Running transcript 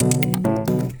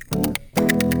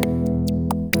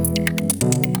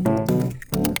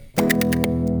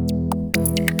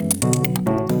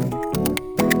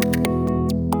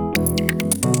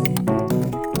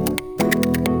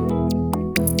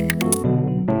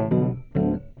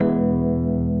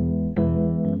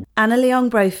Anna Leong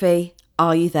Brophy,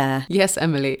 are you there? Yes,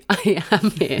 Emily, I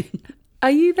am here. Are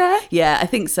you there? Yeah, I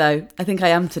think so. I think I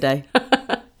am today.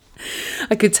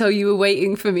 I could tell you were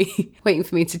waiting for me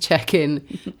to check in.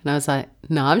 And I was like,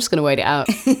 no, I'm just going to wait it out.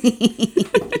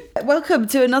 Welcome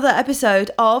to another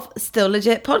episode of Still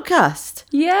Legit Podcast.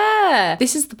 Yeah.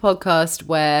 This is the podcast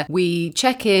where we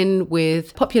check in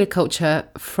with popular culture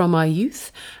from our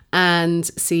youth and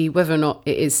see whether or not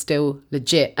it is still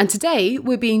legit. And today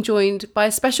we're being joined by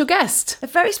a special guest. A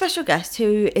very special guest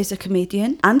who is a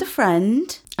comedian and a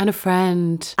friend. And a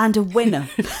friend. And a winner.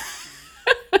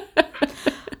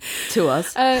 To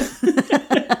us.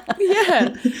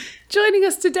 Yeah. Joining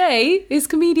us today is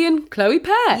comedian Chloe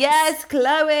Peck. Yes,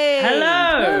 Chloe.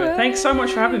 Hello. Thanks so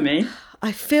much for having me.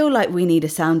 I feel like we need a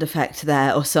sound effect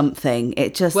there or something.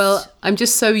 It just... Well, I'm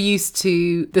just so used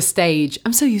to the stage.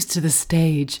 I'm so used to the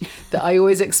stage that I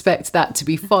always expect that to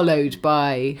be followed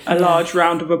by... A large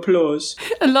round of applause.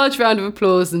 A large round of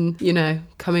applause and, you know,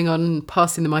 coming on and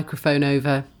passing the microphone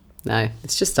over. No,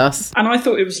 it's just us. And I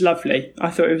thought it was lovely.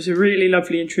 I thought it was a really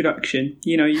lovely introduction.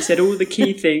 You know, you said all the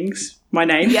key things, my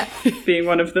name being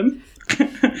one of them.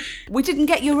 We didn't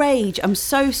get your age. I'm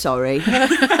so sorry.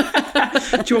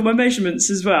 Do you want my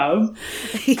measurements as well?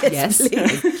 Yes.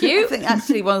 Please. Thank you. I think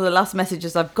actually one of the last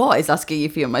messages I've got is asking you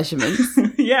for your measurements.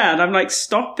 Yeah, and I'm like,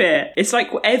 stop it. It's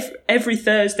like every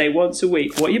Thursday, once a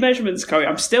week. What are your measurements, Chloe?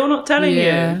 I'm still not telling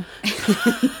you.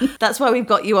 That's why we've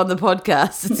got you on the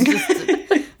podcast. It's just to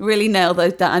really nail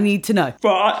those down. I need to know.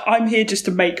 But I'm here just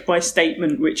to make my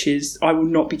statement, which is I will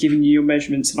not be giving you your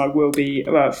measurements and I will be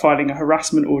filing a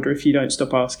harassment order if you don't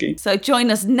stop asking. So join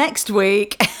us next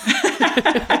week.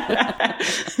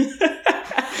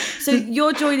 So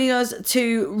you're joining us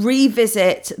to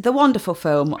revisit the wonderful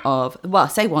film of, well, I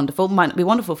say wonderful, might not be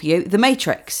wonderful for you, The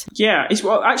Matrix. Yeah, it's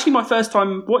actually my first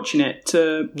time watching it,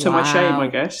 to my shame, I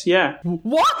guess. Yeah.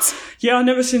 What? Yeah, I've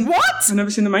never seen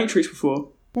The Matrix before.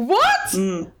 What?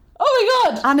 Oh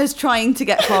my God. Anna's trying to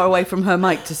get far away from her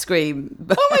mic to scream.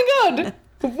 Oh my God.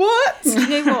 What?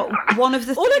 You know what? One of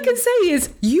the All I can say is,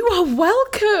 you are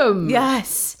welcome.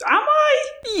 Yes. Am I?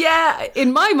 Yeah,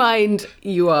 in my mind,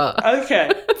 you are. Okay.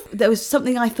 There was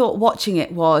something I thought watching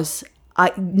it was...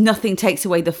 nothing takes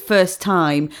away the first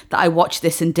time that I watched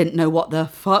this and didn't know what the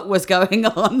fuck was going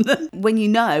on. When you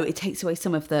know, it takes away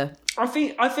some of the... I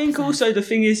think also the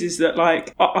thing is that,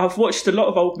 like, I've watched a lot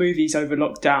of old movies over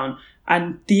lockdown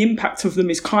and the impact of them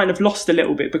is kind of lost a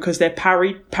little bit because they're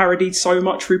parodied so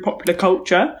much through popular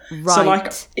culture. Right. So,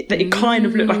 like, it kind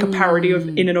of looked like a parody of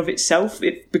in and of itself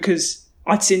because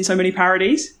I'd seen so many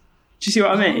parodies. Do you see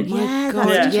what I mean? Oh, yeah, God,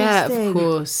 that's yeah, of interesting.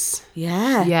 course.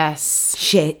 Yeah. Yes.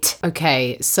 Shit.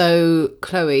 Okay, so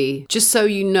Chloe, just so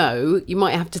you know, you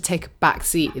might have to take a back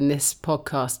seat in this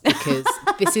podcast because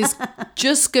this is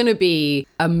just going to be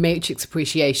a Matrix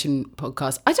appreciation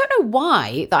podcast. I don't know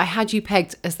why that I had you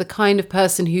pegged as the kind of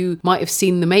person who might have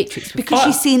seen The Matrix before. Because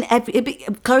she's seen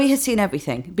Chloe has seen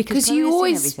everything. Because Chloe you has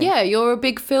always, seen everything. you're a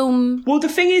big film. Well, the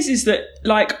thing is that,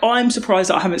 like, I'm surprised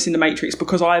that I haven't seen The Matrix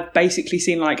because I've basically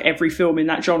seen, like, every film in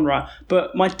that genre.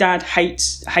 But my dad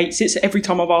hates it, so every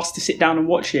time I've asked to sit down and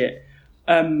watch it,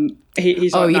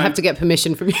 he's like, you no. have to get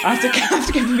permission from you. I have to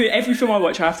get permission. Every film I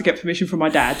watch, I have to get permission from my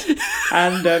dad.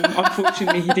 And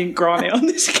unfortunately, he didn't grant it on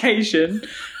this occasion.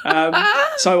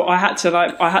 So I had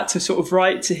to sort of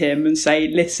write to him and say,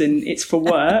 listen, it's for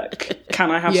work.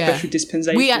 Can I have special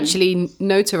dispensation? We actually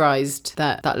notarized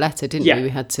that letter, didn't we? We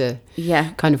had to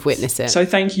kind of witness it. So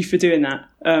thank you for doing that.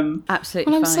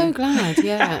 Absolutely well, I'm fine. so glad.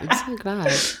 Yeah, I'm so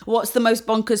glad. What's the most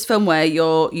bonkers film where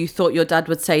you thought your dad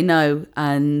would say no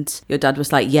and your dad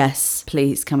was like, yes,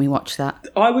 please, can we watch that?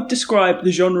 I would describe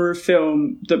the genre of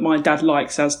film that my dad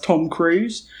likes as Tom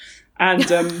Cruise. And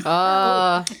It's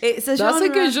a genre. that's a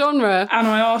good genre. And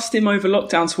I asked him over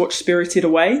lockdown to watch Spirited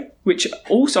Away, which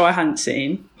also I hadn't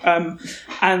seen.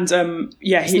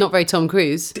 It's not very Tom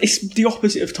Cruise. It's the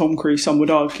opposite of Tom Cruise, some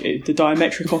would argue, the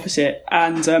diametric opposite.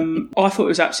 And I thought it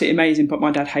was absolutely amazing, but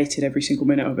my dad hated every single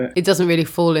minute of it. It doesn't really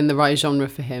fall in the right genre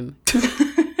for him.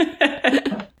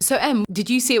 So, Em, did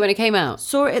you see it when it came out?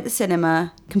 Saw it at the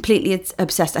cinema, completely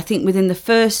obsessed. I think within the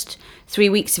first 3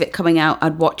 weeks of it coming out,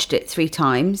 I'd watched it 3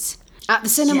 times. At the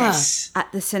cinema? Yes.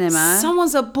 At the cinema.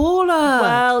 Someone's a baller.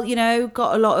 Well, you know,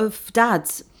 got a lot of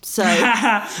dads. So,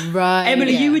 Right.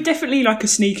 Emily, yeah. you were definitely like a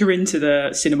sneaker into the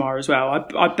cinema as well.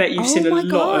 I bet you've seen a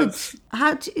lot of...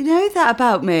 How do you know that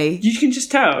about me? You can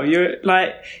just tell. You're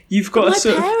like, you've got My a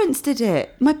sort of... parents did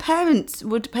it. My parents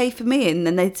would pay for me and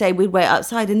then they'd say we'd wait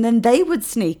outside and then they would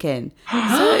sneak in.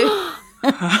 So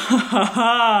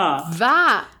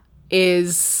That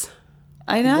is...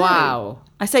 I know. Wow.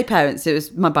 I say parents, it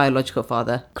was my biological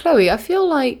father. Chloe, I feel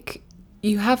like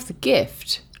you have the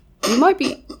gift. You might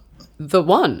be the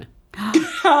one.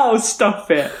 Oh,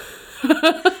 stop it.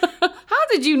 How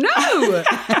did you know?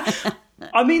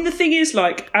 I mean, the thing is,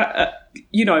 like,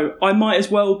 you know, I might as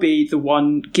well be the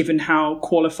one, given how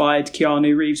qualified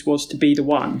Keanu Reeves was to be the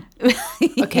one.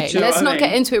 Okay, Do you know let's what I not mean?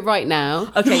 get into it right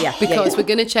now. Okay, yeah. Because we're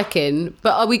going to check in.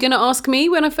 But are we going to ask me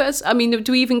when I first... I mean,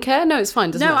 do we even care? No, it's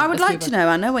fine. Doesn't No, matter. I would Let's like move to on. know,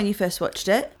 Anna, when you first watched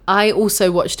it. I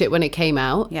also watched it when it came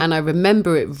out. Yeah. And I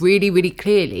remember it really, really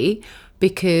clearly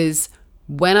because...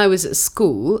 when I was at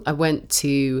school, I went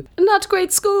to a not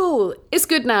great school. It's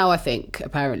good now, I think,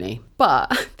 apparently.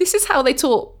 But this is how they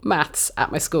taught maths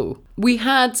at my school. We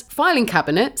had filing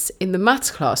cabinets in the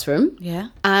maths classroom. Yeah.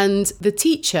 And the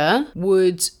teacher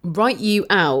would write you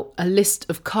out a list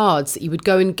of cards that you would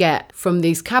go and get from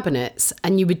these cabinets,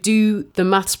 and you would do the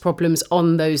maths problems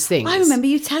on those things. I remember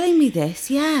you telling me this,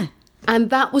 yeah. And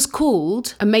that was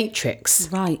called a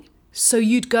matrix. Right. So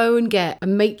you'd go and get a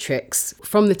matrix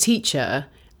from the teacher,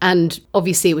 and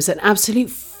obviously it was an absolute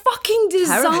fucking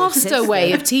disaster system.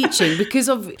 way of teaching because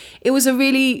it was a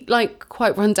really like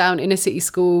quite rundown inner city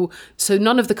school, so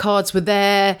none of the cards were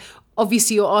there.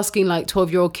 Obviously you're asking like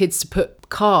 12-year-old kids to put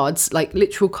cards, like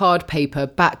literal card paper,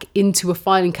 back into a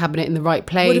filing cabinet in the right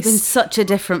place. Would have been such a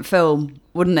different film,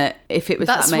 wouldn't it, if it was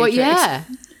That's that what, Matrix? yeah.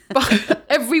 But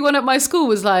everyone at my school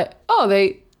was like, oh,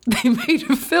 they made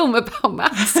a film about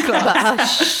maths class. About our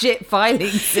shit filing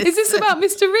system. Is this about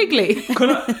Mr. Wrigley?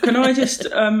 Can I just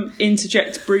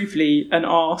interject briefly and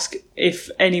ask if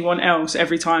anyone else,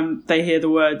 every time they hear the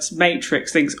words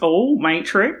Matrix, thinks, oh,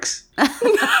 Matrix? Because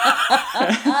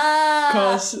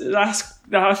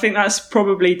I think that's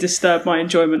probably disturbed my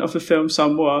enjoyment of the film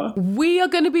somewhat. We are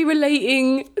going to be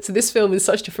relating to this film in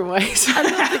such different ways. I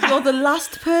love that you're the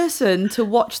last person to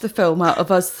watch the film out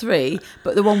of us three,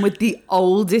 but the one with the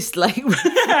oldest like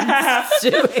reference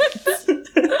to it.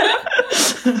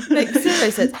 Makes zero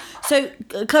sense. So,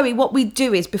 Chloe, what we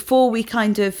do is, before we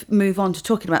kind of move on to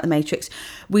talking about The Matrix,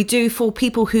 we do, for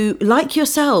people who, like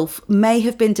yourself, may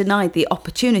have been denied the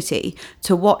opportunity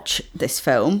to watch this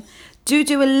film, do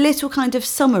a little kind of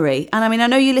summary. And I mean, I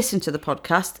know you listen to the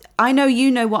podcast. I know you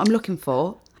know what I'm looking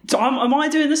for. So am I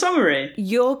doing the summary?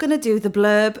 You're going to do the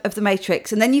blurb of The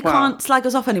Matrix, and then you can't slag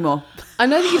us off anymore. I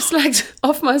know that you've slagged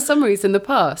off my summaries in the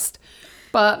past,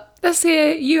 but let's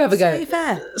hear you have a go. Very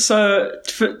fair. So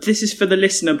this is for the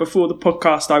listener. Before the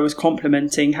podcast, I was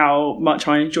complimenting how much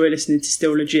I enjoy listening to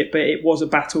Still Legit, but it was a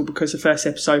battle because the first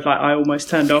episode, like, I almost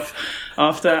turned off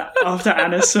after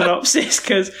Anna's synopsis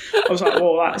because I was like,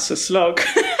 "Well, that's a slog."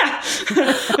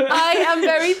 I am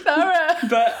very thorough.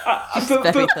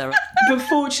 But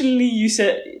fortunately, you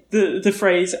said the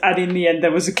phrase, "and in the end,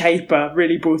 there was a caper,"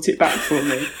 really brought it back for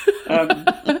me.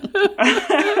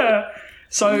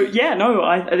 So yeah, no,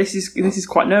 this is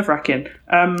quite nerve-wracking.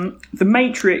 The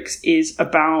Matrix is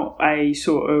about a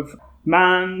sort of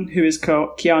man who is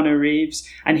Keanu Reeves,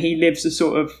 and he lives a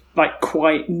sort of like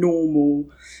quite normal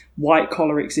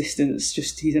white-collar existence.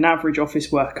 Just he's an average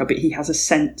office worker, but he has a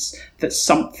sense that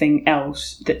something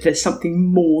else, that there's something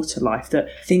more to life, that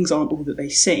things aren't all that they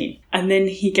seem. And then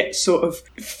he gets sort of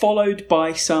followed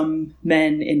by some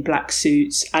men in black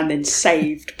suits and then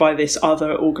saved by this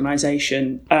other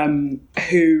organisation,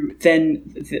 who then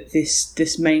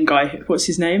this main guy, what's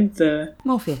his name?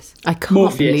 Morpheus. I can't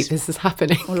Morpheus. believe this is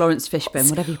happening. Or Lawrence Fishburne,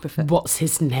 whatever you prefer. What's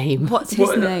his name? What's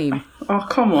his name? Oh,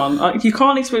 come on. You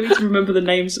can't expect me to remember the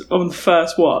names on the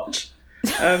first watch.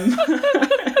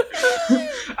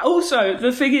 Also,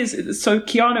 the thing is, so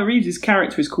Keanu Reeves'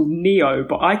 character is called Neo,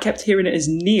 but I kept hearing it as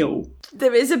Neil.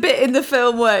 There is a bit in the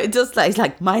film where it does that. He's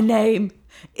like, my name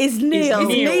is Neil.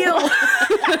 Neil.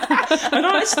 And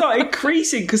I started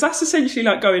creasing because that's essentially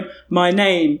like going, my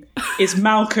name is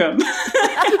Malcolm.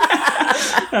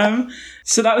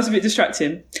 So that was a bit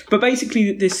distracting. But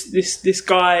basically this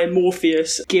guy,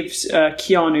 Morpheus, gives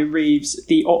Keanu Reeves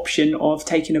the option of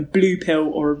taking a blue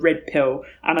pill or a red pill.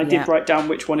 And I did write down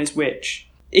which one is which.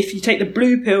 If you take the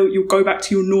blue pill, you'll go back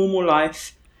to your normal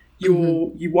life.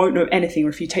 You won't know anything. Or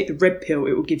if you take the red pill,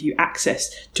 it will give you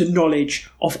access to knowledge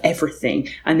of everything.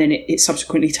 And then it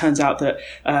subsequently turns out that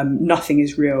nothing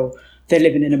is real. They're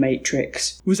living in a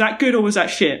matrix. Was that good or was that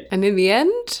shit? And in the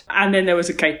end? And then there was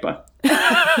a caper.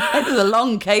 It was a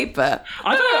long caper.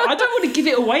 I don't want to give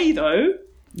it away though.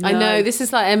 No. I know, this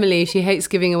is like Emily. She hates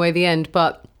giving away the end,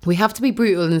 but we have to be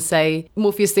brutal and say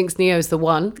Morpheus thinks Neo's the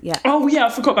one. Yeah. Oh yeah, I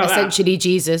forgot about Essentially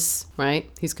Jesus, right?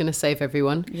 Who's going to save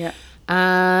everyone. Yeah.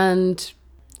 And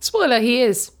spoiler, he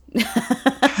is.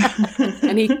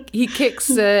 And he kicks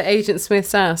Agent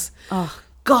Smith's ass. Oh,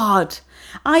 God.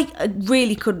 I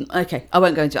really couldn't. Okay, I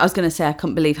won't go into it. I was going to say I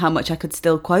couldn't believe how much I could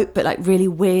still quote, but like really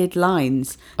weird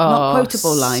lines, not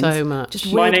quotable lines. So much.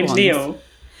 Just My weird name's ones. Neil.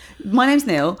 My name's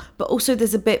Neil, but also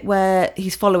there's a bit where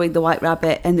he's following the white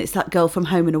rabbit, and it's that girl from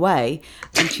Home and Away,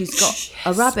 and she's got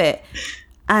a rabbit,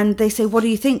 and they say, "What do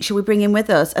you think? Shall we bring him with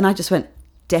us?" And I just went,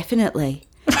 "Definitely."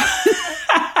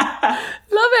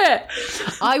 Love it.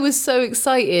 I was so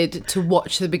excited to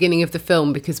watch the beginning of the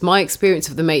film because my experience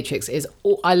of The Matrix is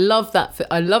I love that.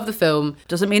 I love the film.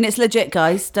 Doesn't mean it's legit,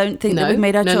 guys. Don't think that we've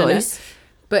made our choice. No.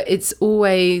 But it's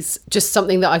always just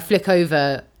something that I flick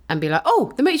over and be like,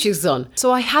 oh, The Matrix is on.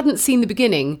 So I hadn't seen the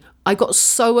beginning. I got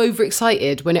so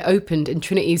overexcited when it opened and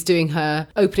Trinity's doing her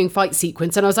opening fight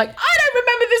sequence. And I was like, I don't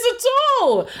remember this at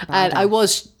all. And I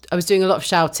was doing a lot of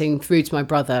shouting through to my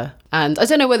brother. And I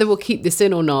don't know whether we'll keep this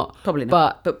in or not. Probably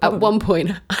not. But at one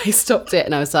point, I stopped it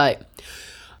and I was like,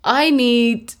 I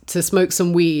need to smoke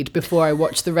some weed before I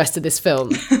watch the rest of this film.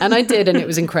 And I did, and it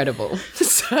was incredible.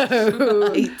 So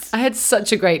I had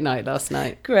such a great night last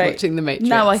night watching The Matrix.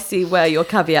 Now I see where your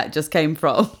caveat just came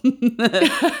from.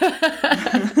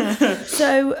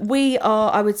 So we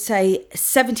are, I would say,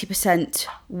 70%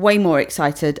 way more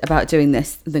excited about doing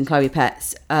this than Chloe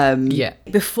Petts. Yeah.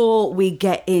 Before we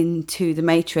get into The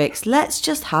Matrix, let's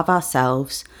just have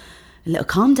ourselves a little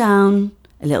calm down,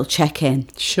 a little check-in.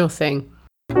 Sure thing.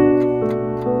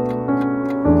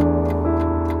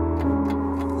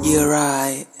 You're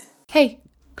right. Hey,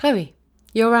 Chloe,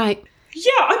 you're right.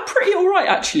 Yeah, I'm pretty all right,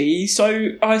 actually. So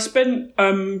I spent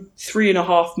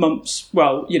 3.5 months,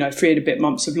 3 and a bit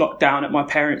months of lockdown at my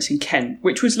parents' in Kent,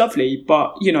 which was lovely.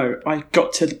 But, I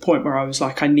got to the point where I was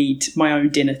like, I need my own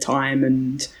dinner time.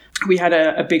 And we had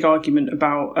a big argument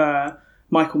about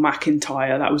Michael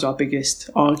McIntyre. That was our biggest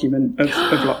argument of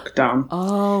lockdown.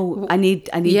 Oh, I need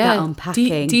that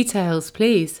unpacking. Details,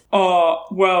 please.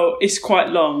 Well, it's quite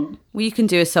long. Well, you can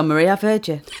do a summary. I've heard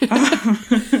you.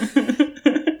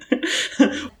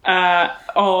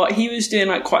 He was doing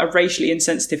like quite a racially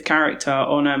insensitive character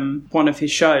on one of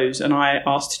his shows, and I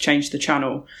asked to change the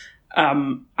channel,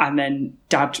 and then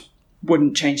Dad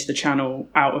wouldn't change the channel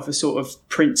out of a sort of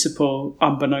principle,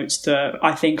 unbeknownst to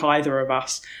I think either of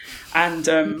us, and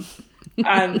then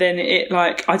it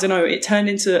it turned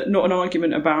into not an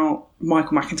argument about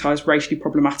Michael McIntyre's racially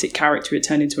problematic character. It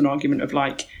turned into an argument of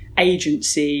like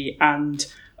agency and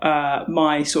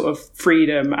my sort of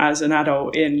freedom as an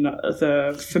adult in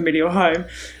the familial home.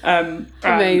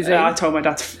 Amazing. I told my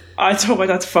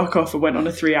dad to fuck off and went on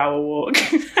a 3-hour walk.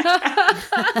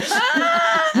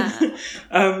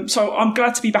 So I'm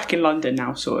glad to be back in London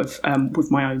now, sort of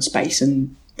with my own space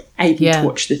and able to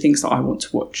watch the things that I want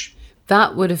to watch.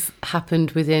 That would have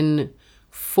happened within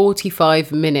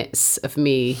 45 minutes of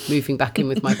me moving back in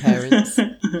with my parents.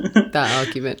 That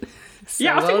argument. So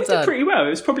yeah, I think we done. did pretty well. It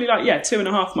was probably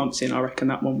 2.5 months in, I reckon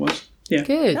that one was. Yeah.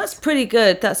 Good. That's pretty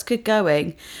good. That's good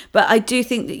going. But I do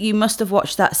think that you must have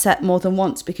watched that set more than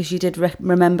once because you did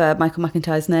remember Michael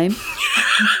McIntyre's name.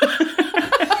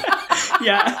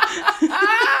 Yeah.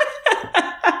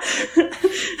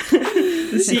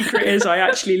 The secret is I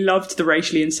actually loved the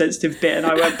racially insensitive bit and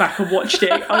I went back and watched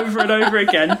it over and over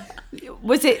again.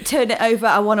 Was it turn it over,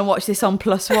 I want to watch this on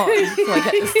 +1 so I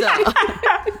get the start?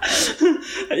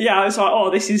 Yeah, I was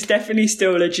like, this is definitely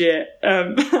still legit.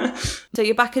 So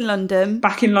you're back in London.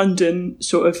 Back in London,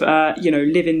 sort of,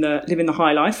 living the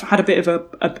high life. I had a bit of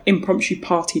a impromptu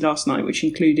party last night, which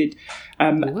included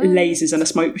lasers and a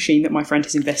smoke machine that my friend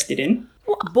has invested in.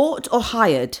 What, bought or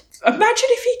hired? Imagine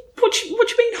if he... What do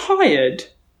you mean hired?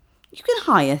 You can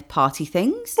hire party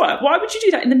things. Why would you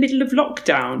do that in the middle of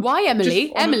lockdown? Why, Emily?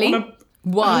 Just on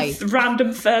why? A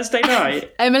random Thursday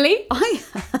night. Emily?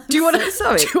 Do you want to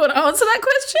sorry? Do you want to answer that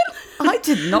question? I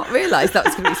did not realise that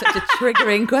was going to be such a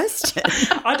triggering question.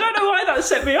 I don't know why that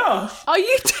set me off. Are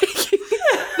you taking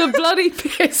the bloody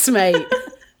piss, mate?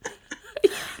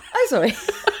 I'm sorry.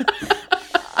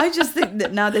 I just think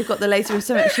that now they've got the laser and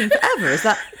sewing machine forever. Is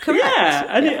that correct? Yeah,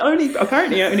 and it only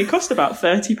cost about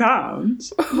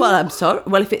 £30. Well, I'm sorry.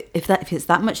 Well, if it's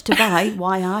that much to buy,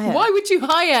 why hire? Why would you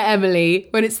hire Emily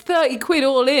when it's 30 quid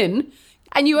all in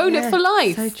and you own it for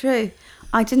life? So true.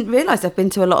 I didn't realise. I've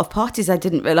been to a lot of parties. I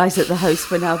didn't realise that the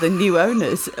hosts were now the new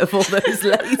owners of all those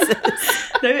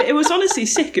lasers. No, it was honestly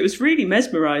sick. It was really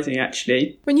mesmerising,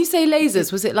 actually. When you say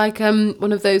lasers, was it like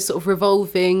one of those sort of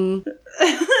revolving...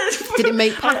 Did it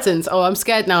make patterns? I'm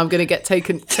scared now I'm going to get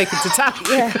taken to task.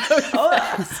 Yeah.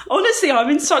 Honestly, I'm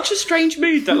in such a strange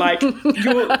mood that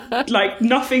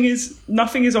nothing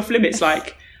is off limits.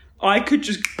 Like, I could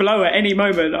just blow at any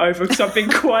moment over something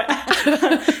quite...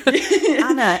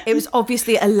 Anna, it was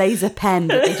obviously a laser pen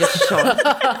that they just shot,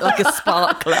 like a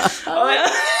sparkler.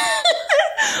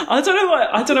 I don't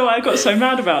know why I got so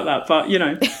mad about that, but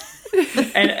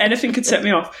anything could set me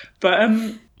off. But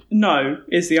no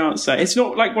is the answer. It's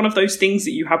not like one of those things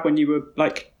that you had when you were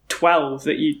like 12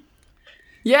 that you.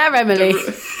 Yeah, Emily.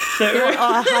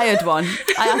 I hired one.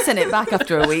 I sent it back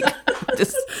after a week.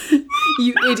 Just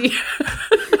You idiot.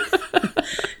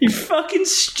 You fucking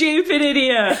stupid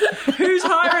idiot. Who's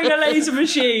hiring a laser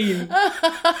machine? A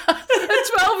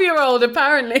 12-year-old,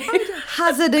 apparently.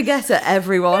 hazard a guess at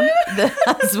everyone that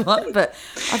has one, but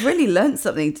I've really learnt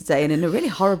something today and in a really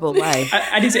horrible way.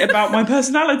 And is it about my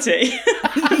personality?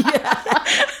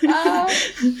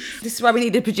 This is why we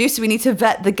need a producer. We need to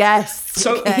vet the guests.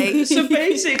 So, okay? so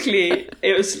basically,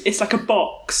 it's like a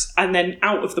box, and then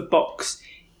out of the box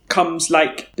comes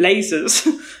like lasers,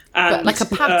 and But like a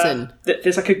pattern.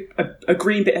 There's like a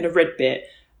green bit and a red bit,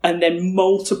 and then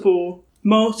multiple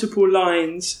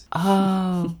lines.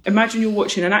 Oh. Imagine you're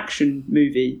watching an action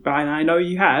movie, and I know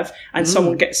you have, and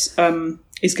someone gets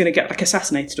is going to get like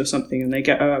assassinated or something, and they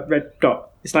get a red dot.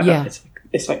 It's like Yeah. that.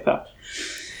 It's like that.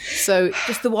 So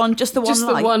just the one just light.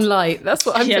 the one light. That's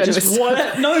what I'm trying to just say.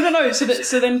 one. No.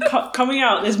 So then coming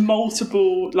out, there's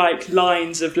multiple like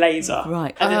lines of laser.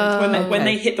 Right. And then when okay.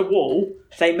 they hit the wall,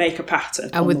 they make a pattern.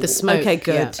 And with the wall. smoke. Okay,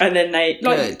 good. yeah. And then they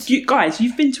Good. guys,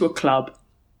 you've been to a club.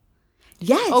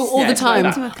 Yes. Oh, all Yeah, the it's like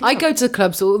time. that. I go to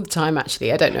clubs all the time,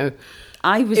 actually. I don't know.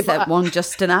 I was If at one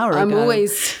just an hour I'm ago.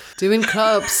 always doing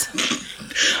clubs.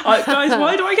 Guys,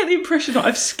 why do I get the impression that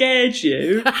I've scared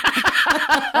you?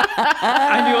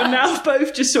 And you're now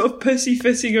both just sort of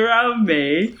pussyfooting around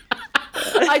me.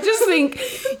 I just think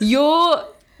your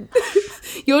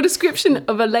description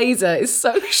of a laser is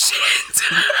so shit.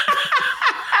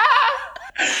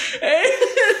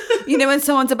 You know when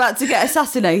someone's about to get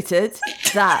assassinated?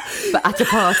 That, but at a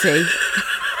party.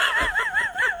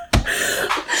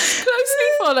 Closely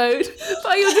followed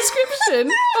by your description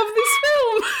of this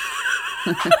film.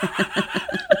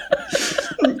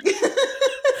 And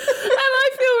I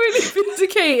feel really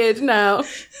vindicated now.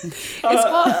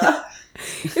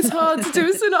 It's hard to do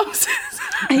a synopsis.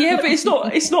 Yeah, but it's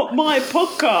not my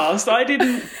podcast. I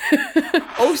didn't.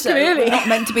 Also, Really? we're not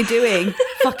meant to be doing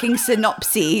fucking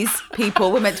synopses,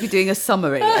 people. We're meant to be doing a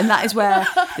summary. And that is where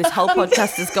this whole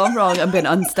podcast has gone wrong and been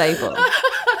unstable.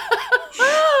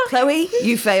 Chloe,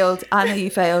 you failed. Anna, you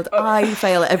failed. I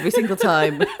fail every single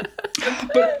time.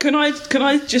 But can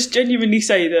I just genuinely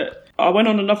say that I went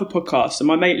on another podcast and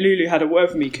my mate Lulu had a word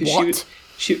with me because What?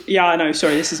 she yeah, I know.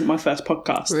 Sorry, this isn't my first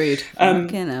podcast. Rude.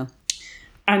 Okay, now.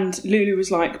 And Lulu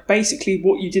was like, basically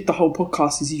what you did the whole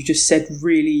podcast is you just said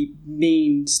really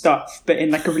mean stuff, but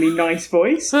in like a really nice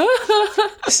voice.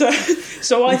 So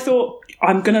I thought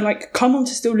I'm going to like come on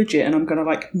to Still Legit and I'm going to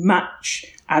like match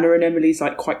Anna and Emily's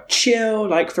like quite chill,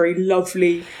 like very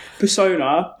lovely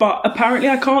persona. But apparently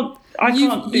I can't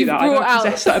do that. I don't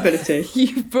possess that ability.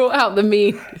 You've brought out the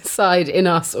mean side in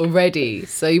us already,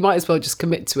 so you might as well just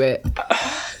commit to it.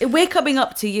 We're coming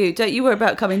up to you. Don't you worry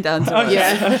about coming down to us.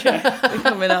 Yeah. Okay. We're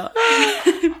coming up.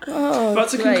 But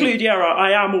to great. conclude, yeah,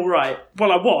 I am all right.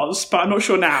 Well, I was, but I'm not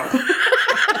sure now.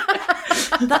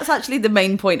 That's actually the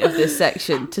main point of this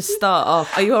section, to start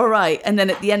off. Are you all right? And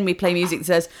then at the end we play music that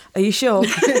says, are you sure?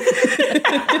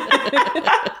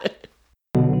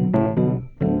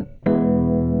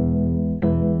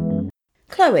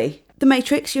 Chloe, The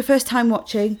Matrix, your first time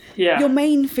watching. Yeah. Your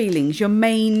main feelings, your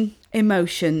main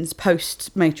emotions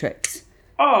post-Matrix.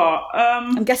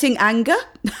 I'm guessing anger?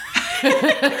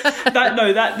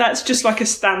 That's just like a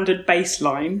standard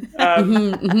baseline.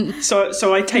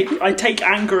 So I take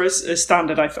anger as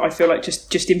standard. I feel like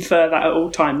just infer that at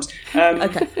all times.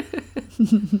 Okay.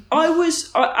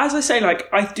 As I say, like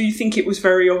I do think it's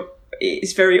very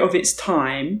of its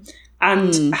time.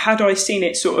 And had I seen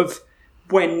it sort of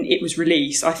when it was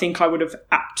released, I think I would have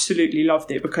absolutely loved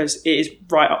it because it is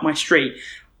right up my street.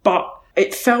 But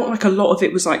it felt like a lot of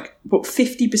it was like,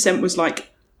 50% was like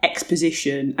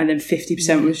exposition and then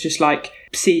 50% was just like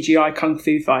CGI kung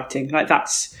fu fighting. Like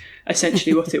that's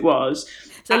essentially what it was.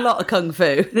 It's a lot of kung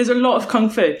fu. There's a lot of kung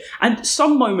fu, and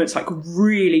some moments like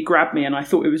really grabbed me and I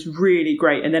thought it was really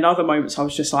great, and then other moments I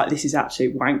was just like, this is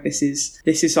absolute wank. This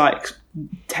is like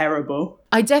terrible.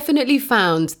 I definitely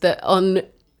found that on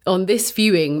this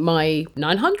viewing, my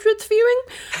 900th viewing,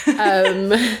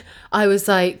 I was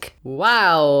like,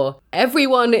 wow,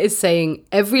 everyone is saying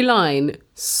every line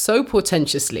so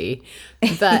portentously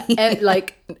that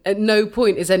at no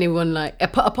point is anyone like,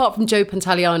 apart from Joe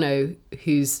Pantoliano,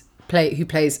 who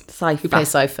plays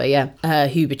Cypher, yeah,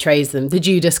 who betrays them, the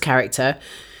Judas character.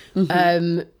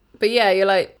 Mm-hmm. But yeah, you're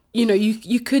like,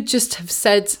 you could just have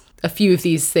said a few of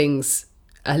these things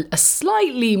a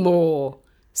slightly more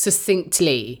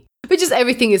succinctly But just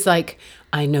everything is like,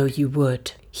 I know you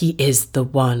would. He is the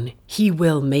one. He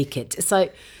will make it. It's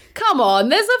like, come on,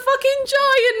 there's a fucking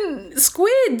giant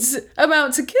squid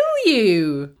about to kill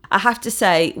you. I have to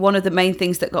say, one of the main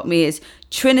things that got me is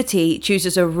Trinity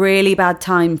chooses a really bad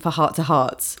time for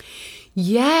heart-to-hearts.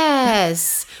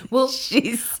 Yes. Well,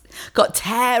 She's got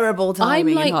terrible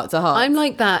timing in heart-to-hearts. I'm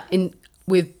like that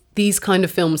with these kind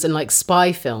of films and like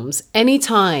spy films.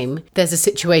 Anytime there's a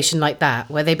situation like that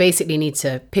where they basically need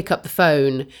to pick up the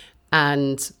phone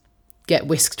and get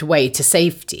whisked away to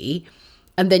safety,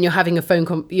 and then you're having a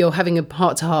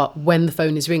heart-to-heart when the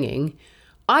phone is ringing,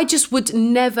 I just would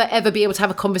never ever be able to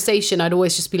have a conversation. I'd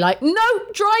always just be like, no,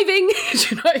 driving. Do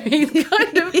you know what I mean?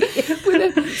 Kind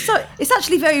of. So it's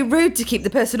actually very rude to keep the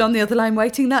person on the other line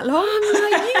waiting that long.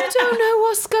 I'm like, you don't know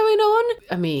what's going on.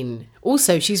 I mean,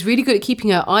 also, she's really good at keeping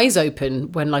her eyes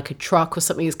open when like a truck or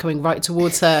something is coming right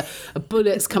towards her, a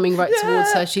bullet's coming right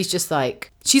towards her. She's just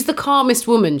like, she's the calmest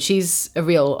woman. She's a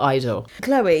real idol.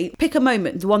 Chloe, pick a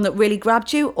moment, the one that really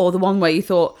grabbed you or the one where you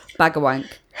thought, bag of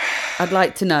wank. I'd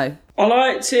like to know. I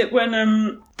liked it when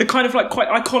the kind of like quite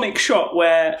iconic shot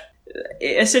where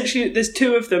essentially there's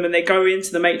two of them and they go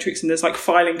into the Matrix and there's like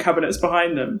filing cabinets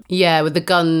behind them. Yeah, with the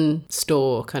gun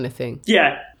store kind of thing.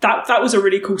 Yeah, that was a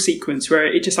really cool sequence where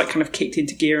it just like kind of kicked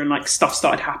into gear and like stuff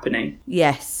started happening.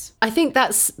 Yes. I think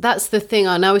that's the thing.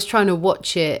 And I was trying to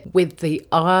watch it with the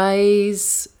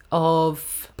eyes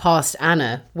of past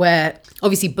Anna, where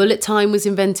obviously bullet time was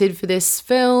invented for this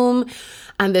film.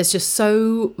 And there's just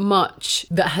so much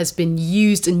that has been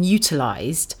used and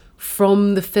utilised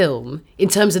from the film in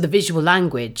terms of the visual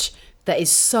language that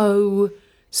is so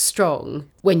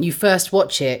strong. When you first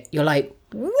watch it, you're like,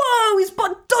 whoa, he's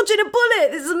dodging a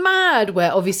bullet. This is mad.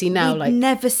 Where obviously now, We'd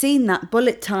never seen that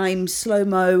bullet time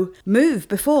slow-mo move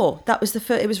before. That was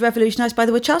it was revolutionised by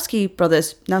the Wachowski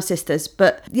brothers, now sisters.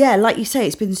 But yeah, like you say,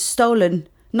 it's been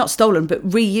not stolen, but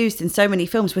reused in so many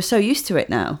films. We're so used to it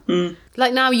now. Mm.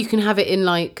 Like now you can have it in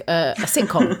like a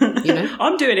sitcom, you know?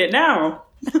 I'm doing it now.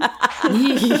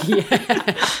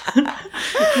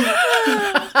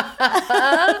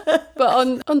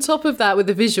 But on top of that, with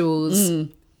the visuals,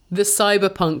 the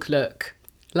cyberpunk look.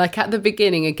 Like at the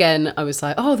beginning, again, I was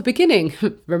like, oh, the beginning.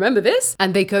 Remember this?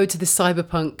 And they go to the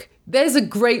cyberpunk. There's a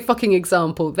great fucking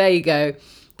example. There you go.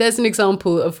 There's an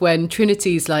example of when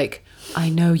Trinity's like, I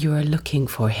know you are looking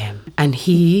for him. And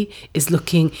he is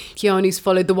looking. Keanu's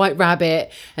followed the White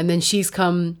Rabbit. And then she's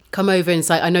come over and it's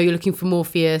like, I know you're looking for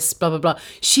Morpheus, blah, blah, blah.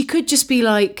 She could just be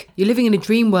like, you're living in a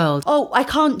dream world. Oh, I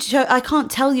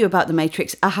can't tell you about the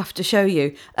Matrix. I have to show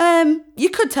you. You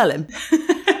could tell him.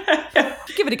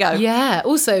 Give it a go. Yeah.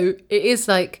 Also, it is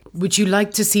like, would you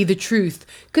like to see the truth?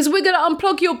 Because we're going to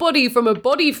unplug your body from a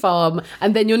body farm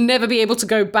and then you'll never be able to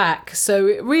go back. So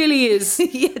it really is.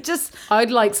 Yeah,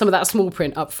 I'd like some of that small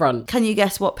print up front. Can you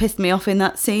guess what pissed me off in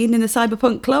that scene in the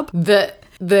cyberpunk club? That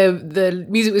the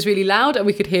music was really loud and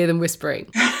we could hear them whispering.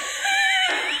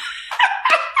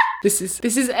 This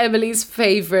is Emily's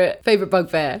favourite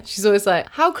bugbear. She's always like,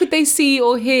 how could they see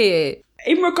or hear?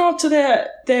 In regard to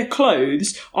their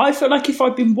clothes, I feel like if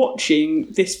I'd been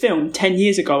watching this film 10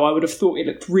 years ago, I would have thought it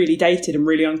looked really dated and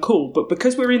really uncool. But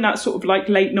because we're in that sort of like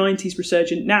late 90s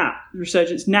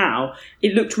resurgence now,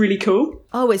 it looked really cool.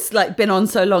 Oh, it's like been on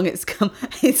so long, it's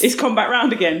come back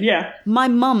round again, yeah. My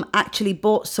mum actually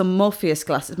bought some Morpheus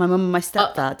glasses. My mum and my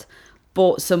stepdad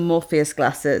bought some Morpheus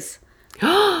glasses.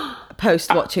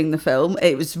 Post watching the film,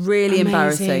 it was really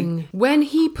embarrassing. When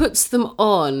he puts them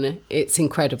on, it's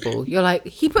incredible. You're like,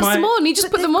 he puts them on. He just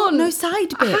put them on. No side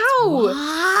bit. How?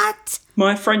 What?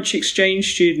 My French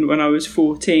exchange student, when I was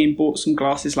 14, bought some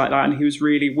glasses like that, and he was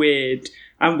really weird.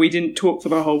 And we didn't talk for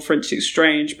the whole French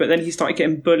exchange, but then he started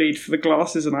getting bullied for the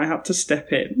glasses, and I had to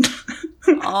step in.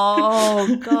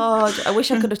 Oh God! I wish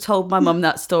I could have told my mum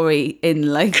that story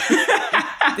in like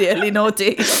the early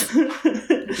noughties.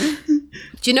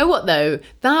 Do you know what, though?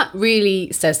 That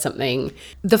really says something.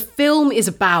 The film is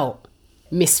about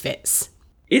misfits.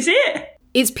 Is it?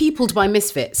 It's peopled by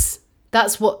misfits.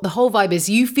 That's what the whole vibe is.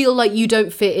 You feel like you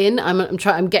don't fit in.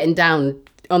 I'm getting down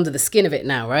under the skin of it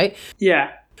now, right? Yeah.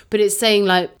 But it's saying,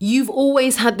 like, you've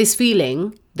always had this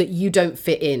feeling that you don't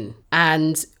fit in.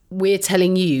 And we're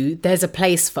telling you there's a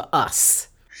place for us.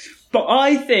 But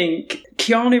I think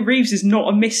Keanu Reeves is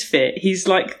not a misfit. He's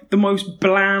like the most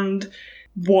bland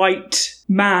white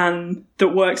man that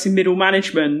works in middle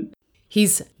management.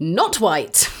 He's not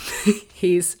white.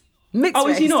 He's mixed Oh,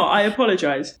 race. is he not? I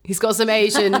apologise. He's got some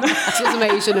Asian. He's got some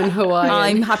Asian and Hawaiian.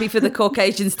 I'm happy for the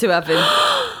Caucasians to have him.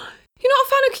 You're not a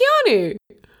fan of Keanu?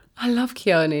 I love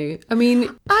Keanu. I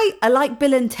mean, I like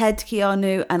Bill and Ted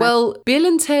Keanu. And Bill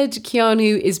and Ted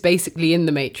Keanu is basically in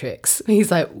The Matrix.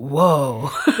 He's like, whoa.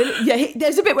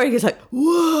 There's a bit where he goes like,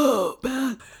 whoa,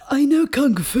 man, I know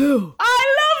Kung Fu.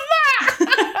 I love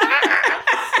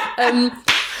that!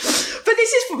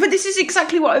 But this is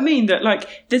exactly what I mean, that like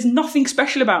there's nothing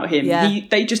special about him. Yeah.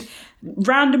 They just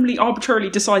randomly,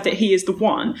 arbitrarily decide that he is the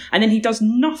one, and then he does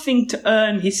nothing to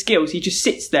earn his skills. He just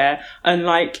sits there and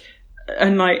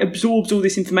absorbs all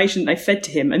this information that they fed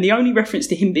to him. And the only reference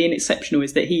to him being exceptional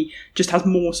is that he just has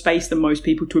more space than most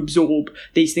people to absorb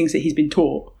these things that he's been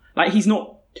taught. Like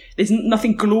there's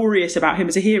nothing glorious about him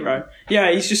as a hero.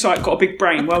 Yeah, he's just like got a big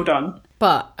brain. Well done.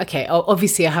 But okay,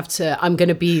 obviously I'm going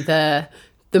to be the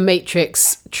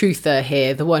Matrix truther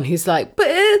here, the one who's like,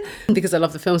 because I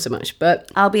love the film so much. But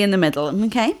I'll be in the middle,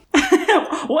 okay?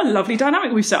 What a lovely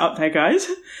dynamic we've set up there, guys.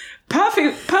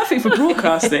 Perfect for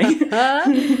broadcasting.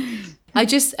 I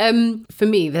just, for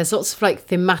me, there's lots of like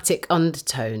thematic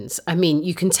undertones. I mean,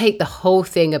 you can take the whole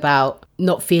thing about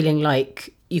not feeling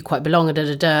like you quite belong,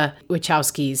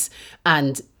 Wachowskis,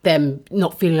 and them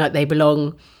not feeling like they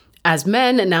belong as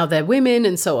men, and now they're women,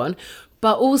 and so on.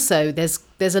 But also there's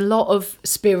a lot of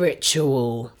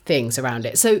spiritual things around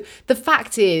it. So the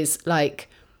fact is, like,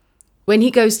 when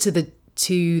he goes to the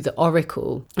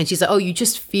Oracle and she's like, oh, you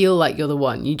just feel like you're the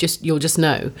one, you'll just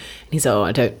know. And he's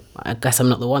like, oh, I guess I'm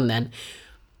not the one then.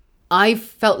 I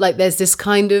felt like there's this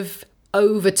kind of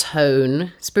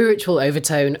spiritual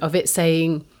overtone of it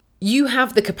saying, you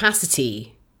have the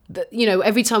capacity that, you know,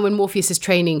 every time when Morpheus is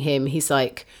training him, he's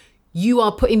like, you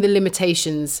are putting the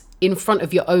limitations in front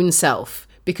of your own self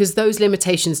because those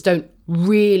limitations don't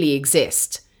really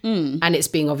exist. And it's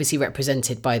being obviously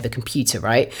represented by the computer,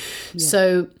 right? Yeah.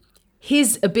 So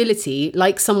his ability,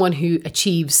 like someone who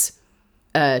achieves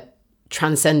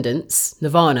transcendence,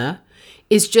 nirvana,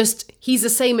 is just, he's the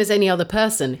same as any other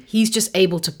person. He's just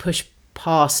able to push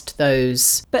past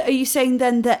those. But are you saying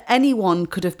then that anyone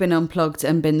could have been unplugged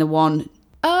and been the one?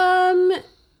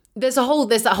 There's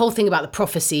that whole thing about the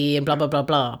prophecy and blah blah blah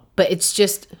blah. But it's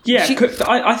just I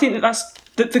think that's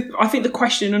I think the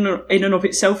question in and of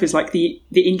itself is like the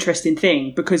interesting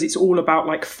thing, because it's all about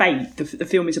like fate. The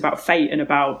film is about fate and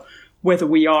about whether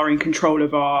we are in control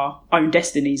of our own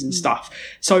destinies and stuff.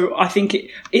 So I think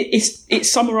it's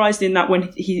summarized in that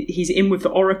when he's in with the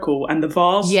Oracle and the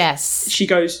vase. Yes, she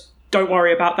goes, "Don't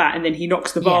worry about that," and then he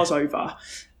knocks the vase over.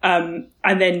 And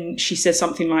then she says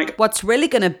something like, what's really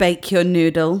going to bake your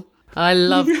noodle? I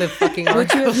love the fucking Oracle.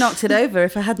 Would you have knocked it over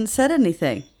if I hadn't said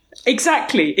anything?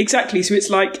 Exactly. So it's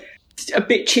like a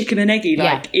bit chicken and eggy.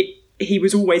 Like he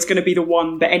was always going to be the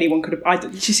one that anyone could have. Do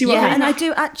you see what I mean? And I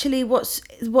do actually. What's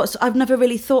I've never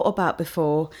really thought about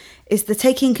before is the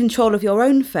taking control of your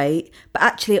own fate, but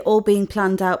actually it all being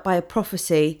planned out by a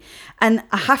prophecy. And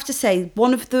I have to say,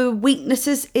 one of the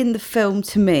weaknesses in the film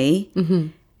to me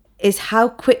is how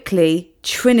quickly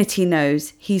Trinity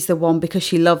knows he's the one because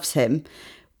she loves him.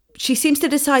 She seems to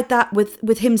decide that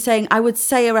with him saying, I would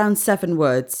say around 7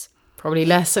 words. Probably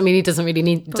less. I mean, he doesn't really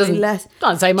need...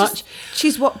 Can't say much.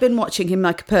 She's been watching him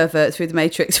like a pervert through The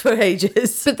Matrix for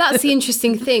ages. But that's the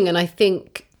interesting thing. And I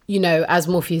think, you know, as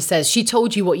Morpheus says, she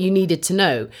told you what you needed to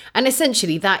know. And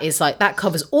essentially that is like, that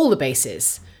covers all the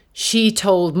bases. She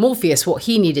told Morpheus what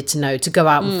he needed to know to go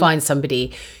out and find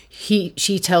somebody.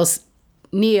 She tells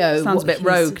Neo... Sounds a bit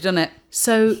rogue, doesn't it?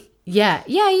 So...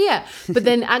 Yeah. But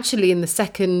then actually in the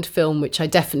second film, which I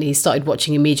definitely started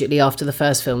watching immediately after the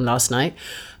first film last night,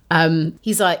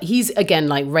 he's again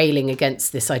like railing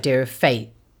against this idea of fate.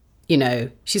 You know,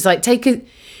 she's like,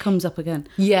 comes up again.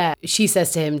 Yeah. She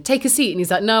says to him, take a seat. And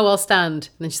he's like, no, I'll stand.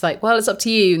 And then she's like, well, it's up to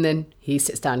you. And then he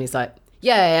sits down. He's like,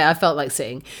 yeah, I felt like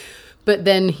sitting. But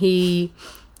then he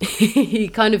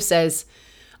kind of says,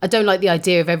 I don't like the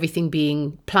idea of everything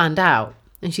being planned out.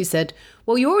 And she said,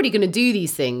 well, you're already going to do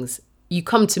these things. You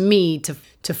come to me to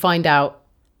find out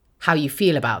how you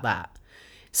feel about that.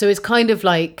 So it's kind of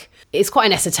like, it's quite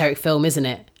an esoteric film, isn't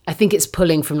it? I think it's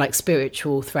pulling from like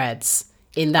spiritual threads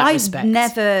in that respect. I've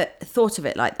never thought of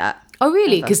it like that. Oh,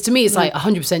 really? Because to me, it's like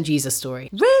 100% Jesus story.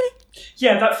 Really?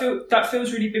 Yeah, that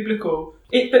feels really biblical.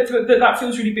 But that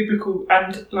feels really biblical.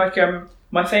 And like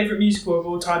my favourite musical of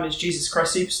all time is Jesus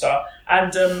Christ Superstar.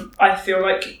 And I feel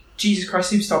like Jesus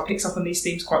Christ Superstar picks up on these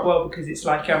themes quite well, because it's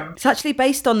like... It's actually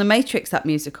based on The Matrix, that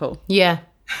musical. Yeah.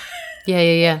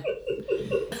 Yeah.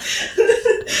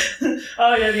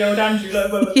 Oh, yeah, the old Andrew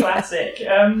Lloyd Webber classic.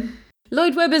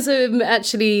 Lloyd Webber's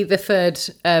actually the third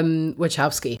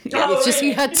Wachowski. It's just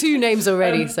he had 2 names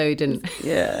already, so he didn't.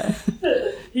 Yeah.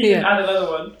 He didn't add another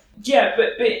one. Yeah,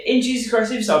 but in Jesus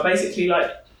Christ Superstar, basically,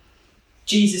 like,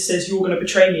 Jesus says, you're going to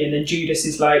betray me. And then Judas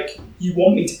is like, you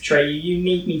want me to betray you. You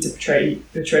need me to betray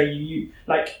you.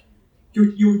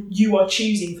 You are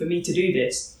choosing for me to do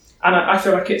this. And I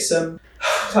feel like it's, that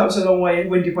was a long way,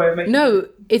 winded way of making No,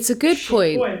 it's a good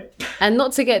point. And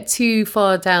not to get too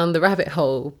far down the rabbit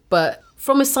hole, but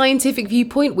from a scientific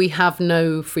viewpoint, we have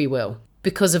no free will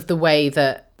because of the way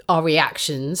that our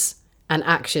reactions and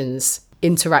actions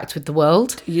interact with the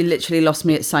world. You literally lost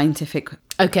me at scientific.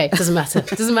 Okay, doesn't matter.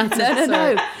 Doesn't matter.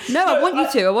 No, I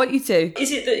want you to.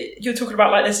 Is it that you're talking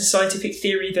about, like, there's a scientific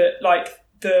theory that, like,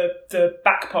 the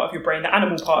back part of your brain, the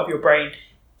animal part of your brain,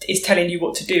 is telling you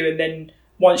what to do, and then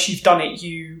once you've done it,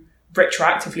 you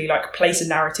retroactively, like, place a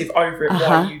narrative over it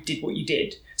why you did what you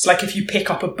did. So, like, if you pick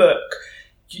up a book,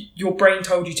 your brain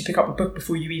told you to pick up a book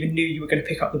before you even knew you were going to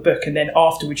pick up the book, and then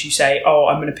afterwards you say, oh,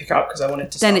 I'm going to pick it up because I wanted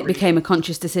to start Then it became a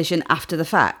conscious decision after the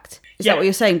fact. Is that what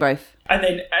you're saying, Brof?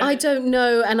 And I don't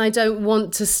know, and I don't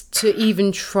want to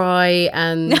even try.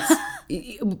 And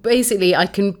basically, I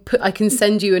can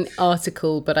send you an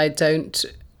article, but I don't.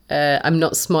 I'm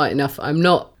not smart enough.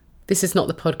 This is not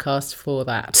the podcast for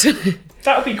that.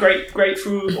 That would be great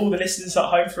for all the listeners at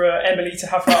home for Emily to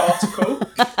have that article.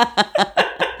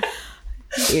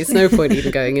 It's no point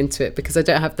even going into it because I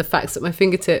don't have the facts at my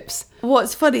fingertips.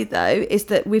 What's funny though is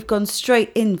that we've gone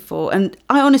straight in for, and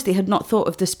I honestly had not thought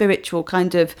of the spiritual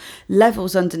kind of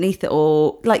levels underneath it,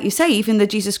 or like you say, even the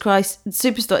Jesus Christ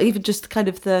superstar, even just kind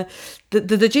of the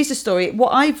Jesus story. What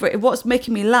I've written, what's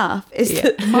making me laugh is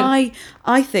that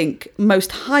I think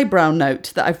most highbrow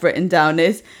note that I've written down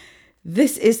is,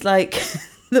 this is like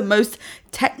the most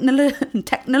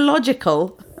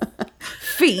technological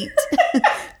feat,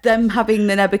 them having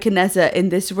the Nebuchadnezzar in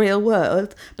this real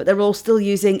world, but they're all still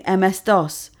using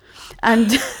MS-DOS.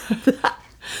 And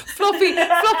floppy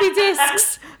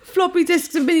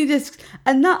disks and mini disks.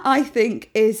 And that, I think,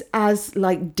 is as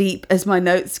like deep as my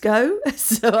notes go.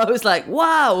 So I was like,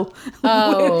 wow,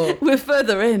 we're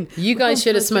further in. You guys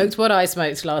should have smoked what I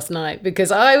smoked last night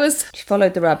because I was... She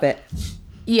followed the rabbit.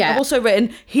 Yeah. I've also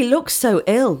written, he looks so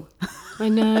ill. I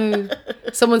know.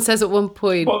 Someone says at one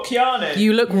point, what, Keanu?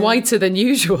 You look whiter than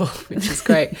usual, which is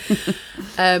great.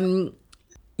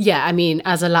 Yeah, I mean,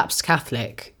 as a lapsed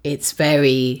Catholic, it's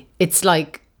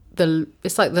like the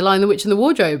Lion, the Witch and the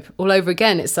Wardrobe all over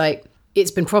again. It's like,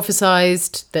 it's been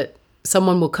prophesized that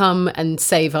someone will come and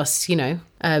save us,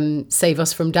 save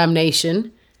us from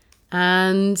damnation.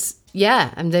 And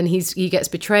yeah, and then he gets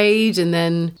betrayed, and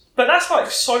then... But that's like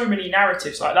so many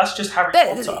narratives. Like, that's just Harry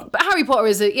Potter. But Harry Potter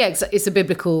is it's a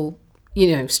biblical,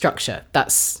 structure.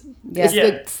 That's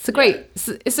it's a great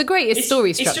story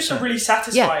structure. It's just a really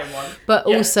satisfying one. But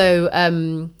also,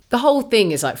 the whole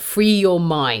thing is like, free your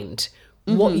mind.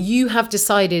 Mm-hmm. What you have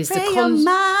decided is free your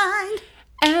mind,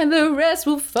 and the rest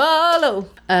will follow.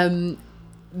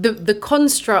 The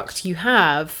construct you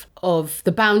have of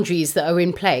the boundaries that are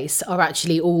in place are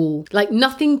actually all, like,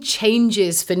 nothing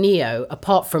changes for Neo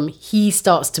apart from he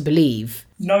starts to believe.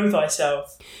 Know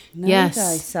thyself. Know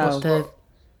thyself.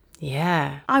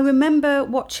 Yeah. I remember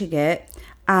watching it,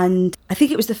 and I think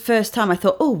it was the first time I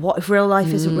thought, oh, what if real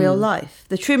life isn't real life?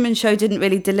 The Truman Show didn't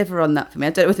really deliver on that for me.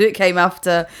 I don't know whether it came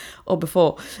after or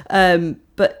before.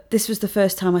 But this was the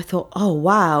first time I thought, oh,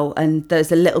 wow. And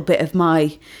there's a little bit of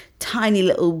my tiny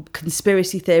little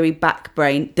conspiracy theory back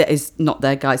brain that is not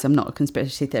there, guys. I'm not a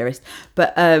conspiracy theorist.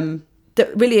 But that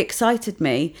really excited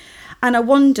me. And I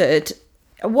wondered,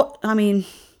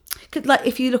 like,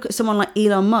 if you look at someone like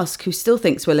Elon Musk, who still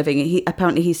thinks we're living,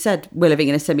 he said we're living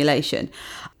in a simulation.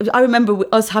 I remember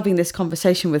us having this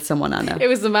conversation with someone, Anna. It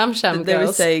was the Mamsham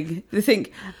girls. They were saying,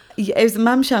 it was the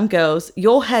Mamsham girls,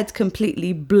 your head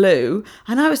completely blew.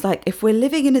 And I was like, if we're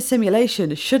living in a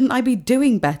simulation, shouldn't I be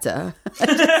doing better?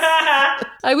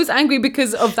 I was angry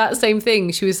because of that same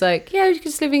thing. She was like, yeah, you're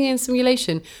just living in a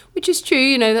simulation, which is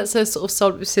true. That's a sort of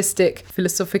solipsistic,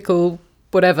 philosophical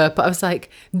whatever. But I was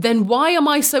like, then why am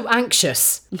I so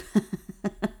anxious?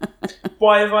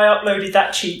 Why have I uploaded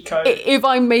that cheat code? If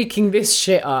I'm making this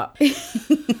shit up.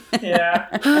 Yeah.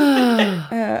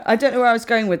 I don't know where I was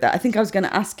going with that. I think I was going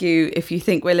to ask you if you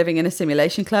think we're living in a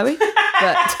simulation, Chloe.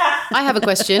 But I have a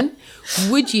question.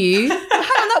 Would you... Hang on,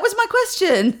 that was my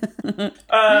question.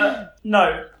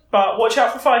 No. But watch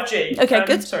out for 5G. Okay,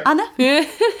 good. Sorry. Anna?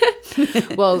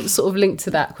 Well, sort of linked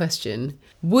to that question.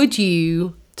 Would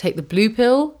you take the blue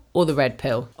pill or the red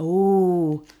pill?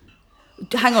 Oh,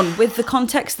 hang on, with the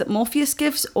context that Morpheus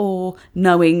gives, or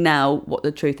knowing now what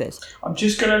the truth is? I'm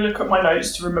just going to look at my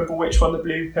notes to remember which one the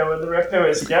blue pill and the red pill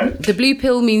is again. The blue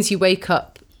pill means you wake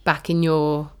up back in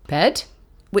your bed.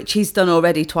 Which he's done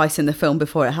already twice in the film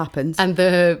before it happens. And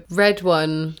the red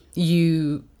one,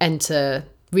 you enter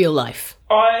real life?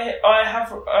 I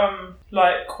have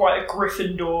like quite a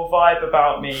Gryffindor vibe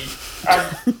about me,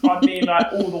 and I mean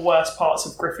like all the worst parts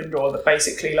of Gryffindor. That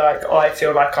basically like I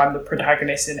feel like I'm the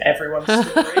protagonist in everyone's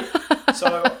story.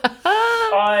 So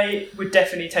I would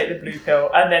definitely take the blue pill,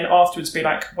 and then afterwards be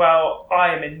like, well,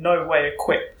 I am in no way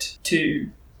equipped to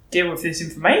deal with this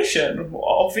information.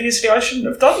 Obviously, I shouldn't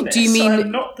have done this. Do you mean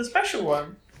I'm not the special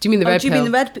one? Do you mean the red pill?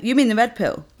 You mean the red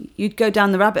pill? You'd go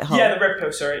down the rabbit hole. Yeah, the red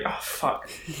pill. Sorry. Oh fuck.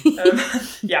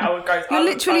 Yeah, I would go. You're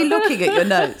literally looking at your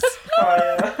notes.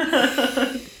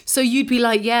 So you'd be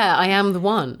like, yeah, I am the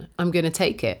one. I'm going to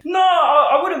take it. No,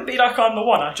 I wouldn't be like I'm the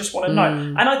one. I just want to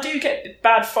know. And I do get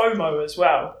bad FOMO as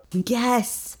well.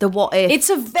 Yes, the what if. It's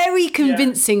a very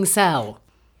convincing sell.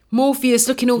 Morpheus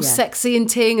looking all sexy and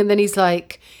ting, and then he's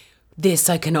like, this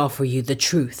I can offer you the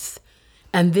truth.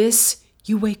 And this,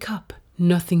 you wake up.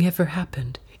 Nothing ever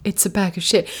happened. It's a bag of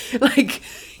shit. Like,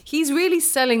 he's really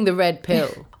selling the red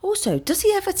pill. Also, does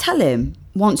he ever tell him,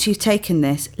 once you've taken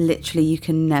this, literally you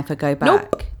can never go back?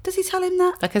 Nope. Does he tell him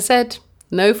that? Like I said,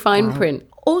 no fine print.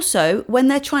 Also, when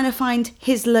they're trying to find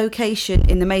his location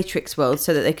in the Matrix world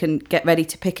so that they can get ready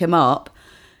to pick him up,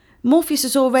 Morpheus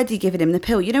has already given him the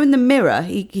pill. You know, in the mirror,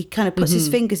 he kind of puts his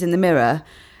fingers in the mirror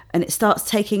and it starts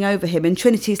taking over him. And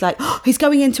Trinity's like, oh, he's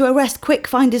going into arrest. Quick,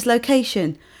 find his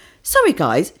location. Sorry,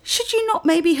 guys, should you not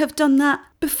maybe have done that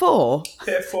before?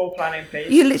 Bit of foreplanning,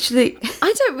 please. You literally...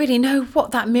 I don't really know what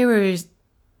that mirror is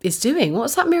doing.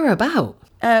 What's that mirror about?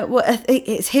 Well,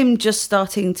 it's him just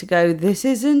starting to go, this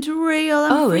isn't real,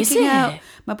 I'm freaking out.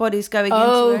 My body's going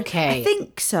into it. I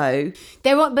think so.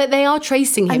 But they are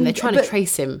tracing him. And- They're trying to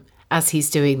trace him as he's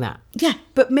doing that. Yeah,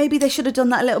 but maybe they should have done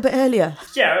that a little bit earlier.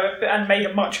 Yeah, and made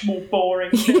a much more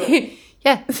boring film.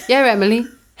 Yeah, Emily.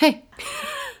 Hey.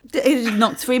 It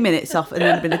knocked 3 minutes off and then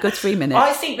it'd been a good 3 minutes.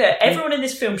 I think that everyone in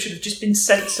this film should have just been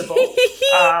sensible.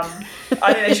 I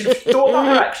think they should have thought about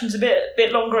their actions a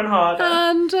bit longer and harder.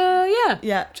 And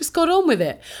just got on with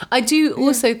it. I do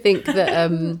also think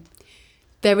that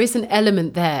there is an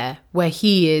element there where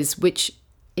he is, which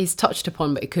is touched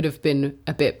upon, but it could have been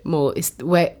a bit more, is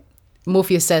where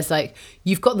Morpheus says, like,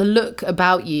 you've got the look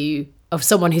about you of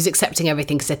someone who's accepting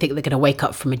everything because they think they're going to wake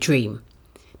up from a dream.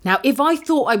 Now, if I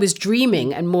thought I was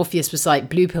dreaming and Morpheus was like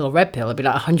blue pill or red pill, I'd be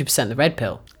like 100% the red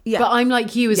pill. Yeah. But I'm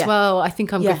like you as well. I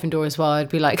think I'm Gryffindor as well. I'd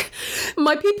be like,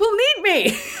 my people need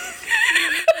me.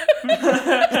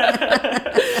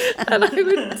 And I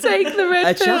would take the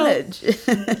red pill. Challenge.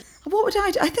 What would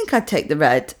I do? I think I'd take the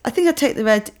red. I think I'd take the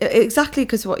red exactly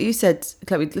because of what you said,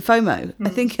 Chloe, the FOMO. I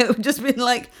think it would just be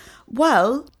like,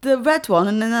 well, the red one,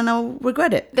 and then I'll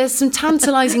regret it. There's some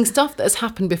tantalising stuff that has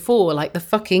happened before, like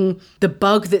the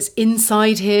bug that's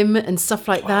inside him and stuff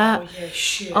like that. Oh, yeah,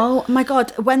 shit. Oh, my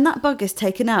God. When that bug is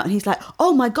taken out and he's like,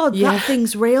 oh, my God, that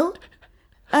thing's real.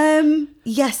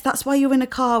 Yes, that's why you're in a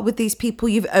car with these people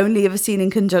you've only ever seen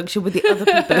in conjunction with the other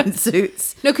people in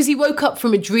suits. No, because he woke up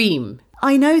from a dream.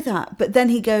 I know that, but then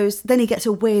he gets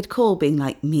a weird call being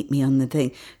like, meet me on the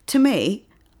thing. To me,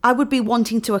 I would be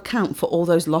wanting to account for all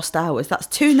those lost hours. That's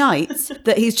 2 nights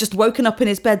that he's just woken up in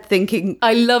his bed thinking...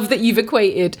 I love that you've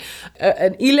equated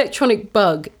an electronic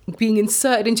bug being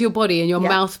inserted into your body and your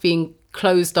mouth being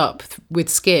closed up with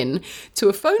skin to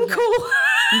a phone call.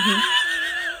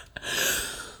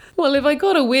 Well, if I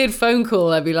got a weird phone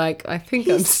call, I'd be like, I think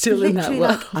I'm still in that world.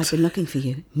 Like, I've been looking for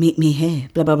you. Meet me here.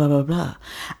 Blah, blah, blah, blah, blah.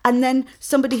 And then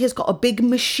somebody has got a big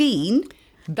machine.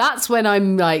 That's when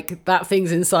I'm like, that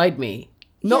thing's inside me.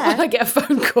 Not when I get a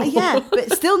phone call. Yeah,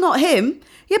 but still not him.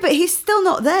 Yeah, but he's still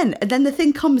not then. And then the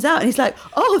thing comes out and he's like,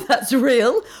 oh, that's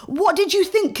real. What did you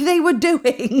think they were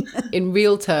doing? In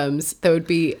real terms, there would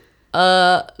be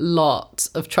a lot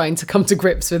of trying to come to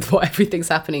grips with what everything's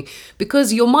happening,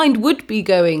 because your mind would be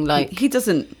going like... He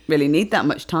doesn't really need that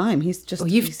much time. He's just...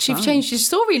 Well, you've changed your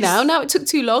story now. Now it took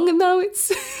too long and now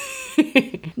it's...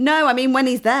 No, I mean, when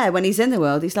he's there, when he's in the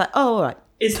world, he's like, oh, all right.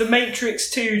 Is the Matrix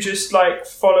 2 just like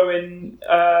following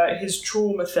his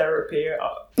trauma therapy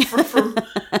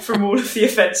from all of the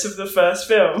events of the first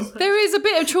film? There is a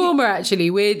bit of trauma,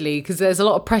 actually, weirdly, because there's a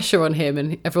lot of pressure on him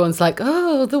and everyone's like,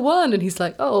 oh, the one. And he's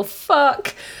like, oh,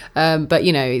 fuck. But,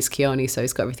 you know, it's Keanu, so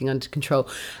he's got everything under control.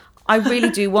 I really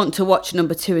do want to watch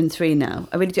number 2 and 3 now.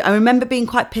 I really do. I remember being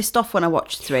quite pissed off when I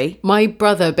watched 3. My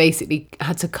brother basically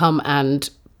had to come and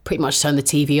pretty much turn the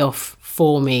TV off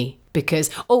for me. Because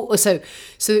so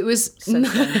it was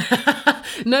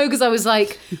no, because I was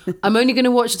like, I'm only going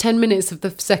to watch 10 minutes of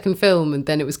the second film, and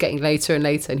then it was getting later and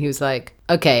later, and he was like,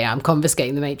 okay, I'm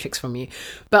confiscating the Matrix from you.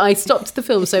 But I stopped the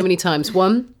film so many times.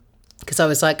 1, because I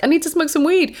was like, I need to smoke some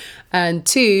weed, and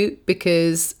 2,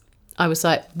 because I was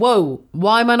like, whoa,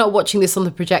 why am I not watching this on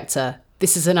the projector?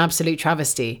 this is an absolute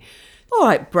travesty. All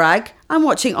right, brag. I'm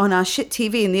watching on our shit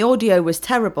TV and the audio was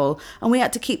terrible and we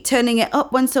had to keep turning it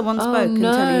up when someone spoke and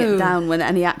turning it down when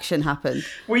any action happened.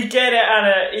 We get it,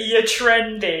 Anna. You're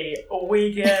trendy.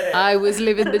 We get it. I was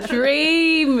living the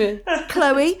dream.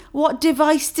 Chloe, what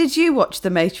device did you watch The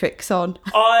Matrix on?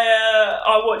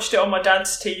 I watched it on my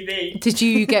dad's TV. Did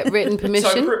you get written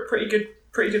permission? So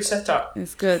pretty good setup.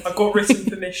 It's good. I've got written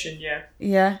permission, yeah.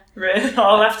 Yeah.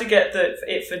 I'll have to get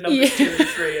it for numbers 2 and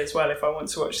 3 as well if I want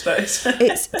to watch those.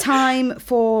 It's time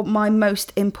for my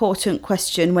most important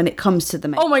question when it comes to The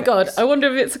Matrix. Oh my God, I wonder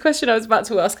if it's a question I was about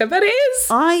to ask. I bet it is.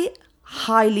 I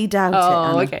highly doubt it,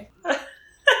 Anna. Okay.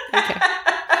 Okay.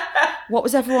 What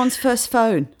was everyone's first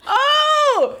phone?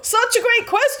 Oh, such a great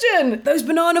question. Those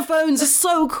banana phones are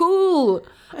so cool.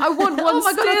 I want one Oh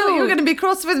my God, I thought you were going to be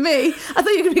cross with me. I thought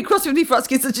you were going to be cross with me for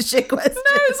asking such a shit question.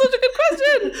 No, it's such a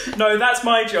good question. No, that's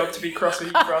my job, to be cross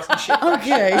with you for asking shit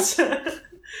Okay. questions.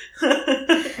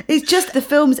 It's just the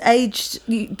film's aged,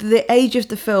 the age of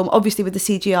the film, obviously with the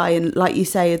CGI and, like you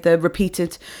say, the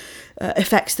repeated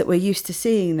effects that we're used to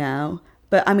seeing now.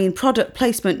 But I mean, product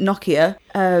placement, Nokia,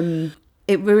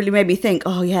 it really made me think,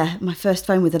 oh yeah, my first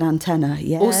phone with an antenna,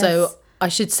 yes. Also, I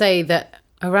should say that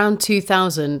around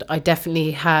 2000, I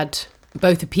definitely had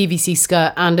both a PVC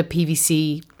skirt and a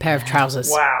PVC pair of trousers.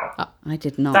 Wow. I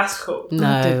did not. That's cool.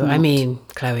 No, I mean,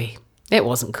 Chloe, it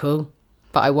wasn't cool,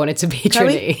 but I wanted to be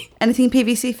Trinity. Chloe, anything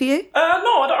PVC for you?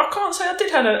 No, I can't say I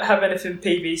did have anything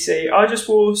PVC. I just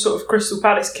wore sort of Crystal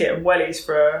Palace kit and wellies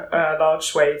for a large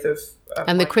swathe of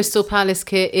And the my Crystal Palace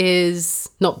kit is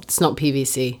it's not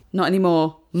PVC. Not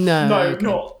anymore. No. No,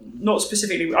 okay. not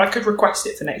specifically. I could request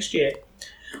it for next year.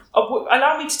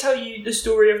 Allow me to tell you the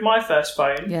story of my first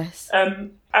phone. Yes.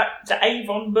 The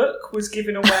Avon book was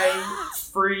giving away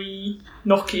free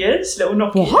Nokias, little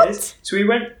Nokias. What? So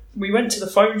we went to the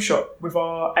phone shop with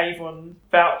our Avon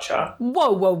voucher.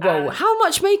 Whoa. How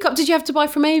much makeup did you have to buy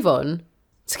from Avon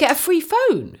to get a free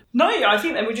phone? No, I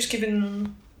think they were just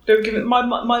giving. They were giving. My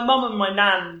mum and my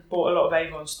nan bought a lot of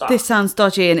Avon stuff. This sounds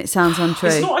dodgy and it sounds untrue.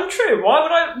 It's not untrue. Why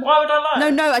would I lie?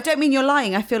 No, I don't mean you're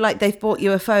lying. I feel like they've bought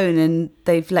you a phone and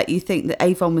they've let you think that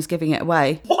Avon was giving it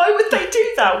away. Why would they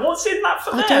do that? What's in that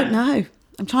for them? I don't know.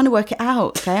 I'm trying to work it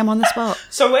out, okay? I'm on the spot.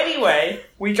 So anyway,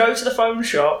 we go to the phone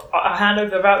shop, I hand over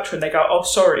the voucher and they go, oh,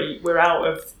 sorry, we're out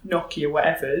of Nokia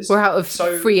whatever's. We're out of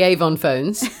free Avon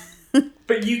phones.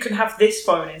 But you can have this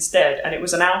phone instead. And it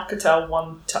was an Alcatel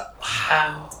One Touch.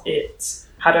 And it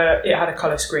had a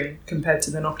colour screen compared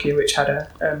to the Nokia, which had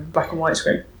a black and white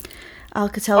screen.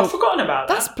 Alcatel. I've forgotten about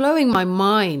that. That's blowing my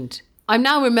mind. I'm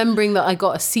now remembering that I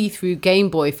got a see-through Game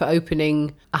Boy for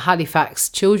opening a Halifax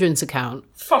children's account.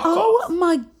 Fuck Oh off.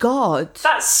 my God.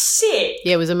 That's sick.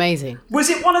 Yeah, it was amazing. Was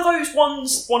it one of those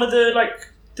ones, one of the,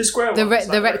 the square ones?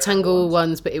 The rectangle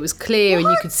ones, but it was clear and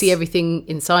you could see everything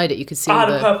inside it. You could see I had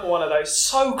all a purple one of those.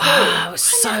 So cool. Oh, it was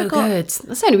so good.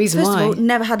 That's the only reason First why. of all,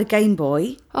 never had a Game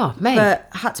Boy, Oh, mate. but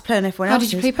had to play on everyone How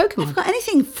else's. did you play Pokemon? I've got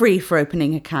anything free for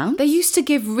opening accounts. They used to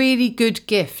give really good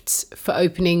gifts for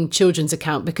opening children's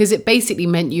account because it basically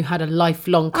meant you had a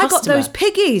lifelong customer. I got those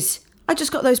piggies. I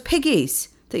just got those piggies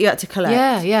that you had to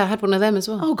collect. Yeah, I had one of them as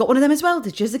well. Oh, got one of them as well,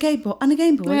 did you? As a Game Boy? And a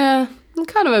Game Boy? Yeah,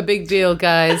 kind of a big deal,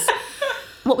 guys.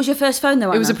 What was your first phone,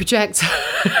 though, It was a Anna? projector.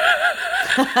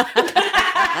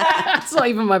 It's not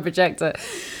even my projector.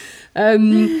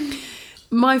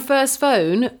 My first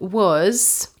phone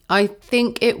was, I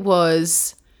think it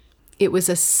was a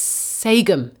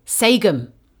Sagem. Sega.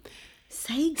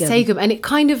 Sagem. And it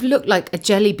kind of looked like a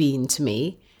jelly bean to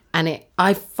me. And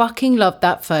I fucking loved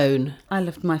that phone. I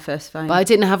loved my first phone. But I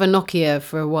didn't have a Nokia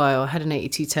for a while. I had an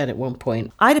 8210 at one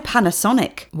point. I had a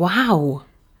Panasonic. Wow.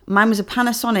 Mine was a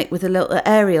Panasonic with a little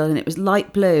aerial and it was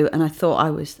light blue and I thought I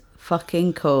was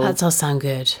fucking cool. That does sound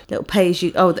good. Little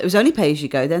it was only pay as you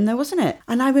go then though, wasn't it?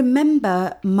 And I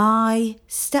remember my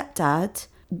stepdad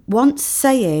once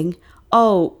saying,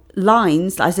 oh,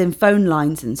 lines, as in phone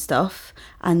lines and stuff,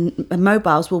 and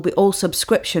mobiles will be all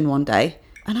subscription one day.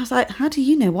 And I was like, how do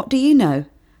you know? What do you know?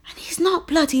 And he's not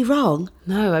bloody wrong.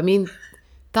 No, I mean,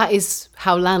 that is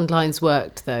how landlines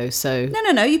worked though, so...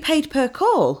 No, you paid per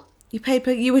call.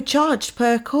 You were charged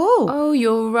per call. Oh,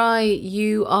 you're right.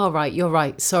 You are right. You're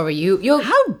right. Sorry. You're...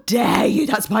 How dare you?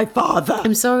 That's my father.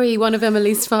 I'm sorry. One of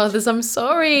Emily's fathers. I'm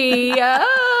sorry.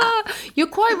 You're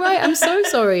quite right. I'm so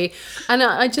sorry. And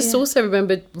I just also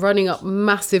remember running up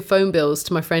massive phone bills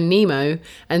to my friend Nemo,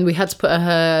 and we had to put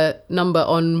her number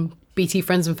on BT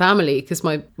Friends and Family because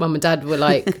my mum and dad were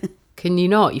like, can you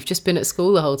not? You've just been at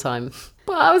school the whole time.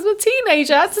 But I was a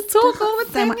teenager. I had to talk all the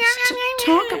So time. much to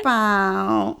talk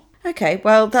about. Okay,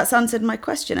 well, that's answered my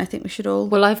question. I think we should all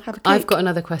Well, have a cake. I've got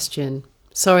another question.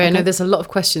 Sorry, I know there's a lot of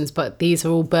questions, but these are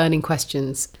all burning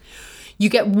questions. You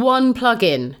get one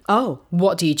plug-in. Oh.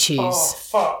 What do you choose? Oh,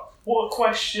 fuck. What a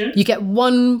question. You get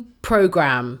one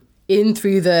program in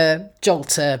through the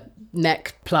Jolter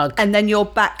neck plug. And then you're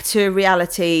back to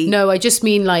reality. No, I just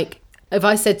mean like, if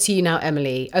I said to you now,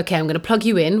 Emily, okay, I'm going to plug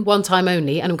you in one time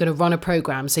only and I'm going to run a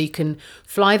program so you can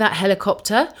fly that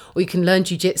helicopter or you can learn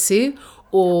jiu-jitsu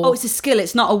or... Oh, it's a skill.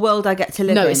 It's not a world I get to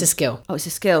live in. No, it's a skill. Oh, it's a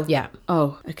skill. Yeah.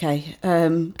 Oh, okay.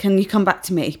 Can you come back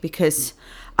to me? Because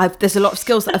there's a lot of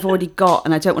skills that I've already got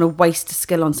and I don't want to waste a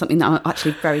skill on something that I'm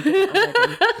actually very good at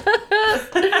already.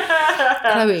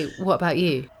 Chloe, what about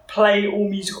you? Play all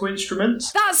musical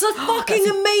instruments. That's a fucking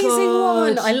That's amazing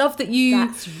good. one. I love that you...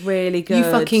 That's really good. You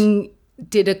fucking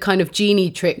did a kind of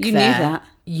genie trick You there. knew that.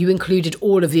 You included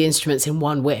all of the instruments in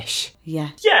one wish. Yeah.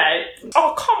 Yeah.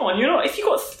 Oh, come on. You're not. If you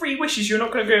got 3 wishes, you're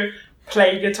not going to go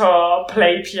play guitar,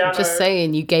 play piano. I'm just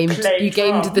saying, you gamed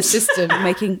drums. the system.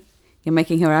 You're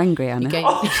making her angry, Anna.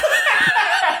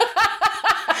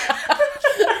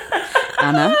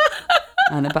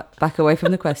 Anna, back away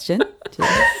from the question.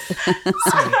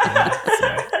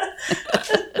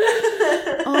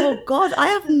 Oh God, I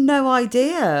have no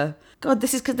idea. God,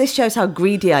 this is because this shows how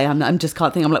greedy I am. That I just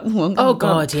can't think. I'm like, Oh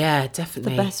God, yeah,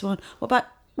 definitely. the best one.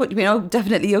 What do you mean? Oh,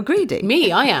 definitely you're greedy.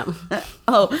 Me, I am.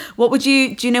 Oh, do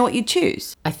you know what you'd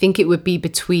choose? I think it would be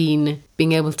between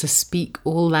being able to speak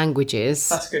all languages,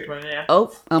 That's a good one, yeah.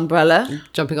 Oh, umbrella.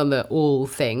 jumping on the all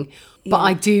thing. But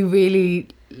I do really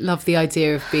love the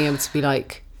idea of being able to be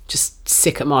like, just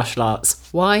sick at martial arts.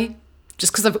 Why?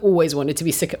 Just because I've always wanted to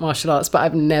be sick at martial arts, but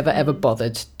I've never ever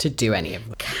bothered to do any of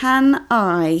them. Can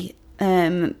I?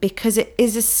 Because it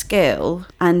is a skill,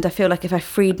 and I feel like if I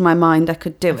freed my mind, I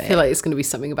could do it. I feel like it's going to be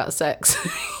something about sex.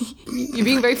 You're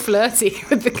being very flirty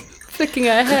with the flicking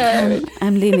her hair.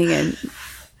 I'm leaning in.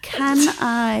 Can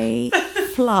I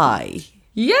fly?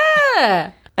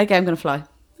 Yeah. Okay, I'm going to fly.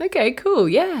 Okay, cool.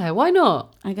 Yeah, why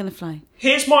not? I'm going to fly.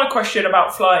 Here's my question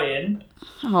about flying.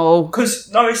 Oh,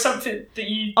 Because, no, it's something that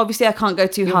you... obviously I can't go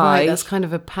too You're high. right, that's kind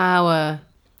of a power.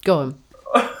 Go on.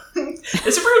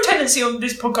 There's a real tendency on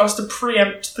this podcast to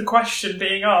preempt the question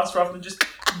being asked rather than just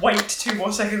wait 2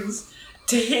 more seconds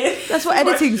to hear. That's what the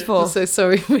editing's question. for. So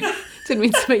sorry. Didn't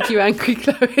mean to make you angry,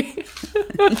 Chloe.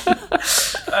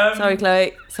 Sorry,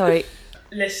 Chloe. Sorry.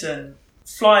 Listen,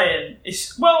 flying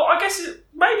is... Well, I guess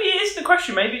maybe it is the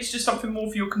question. Maybe it's just something more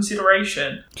for your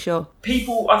consideration. Sure.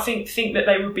 People, I think that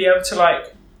they would be able to,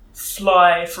 like,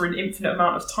 fly for an infinite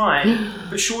amount of time,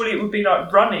 but surely it would be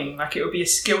like running. Like, it would be a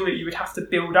skill that you would have to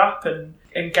build up and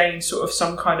gain sort of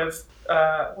some kind of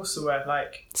what's the word,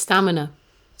 like Stamina.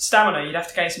 You'd have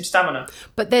to gain some stamina.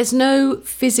 But there's no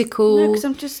physical... No, because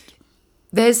I'm just...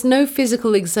 There's no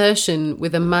physical exertion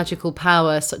with a magical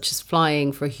power such as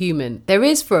flying for a human. There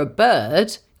is for a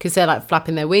bird, because they're like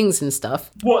flapping their wings and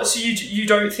stuff. What, so you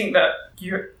don't think that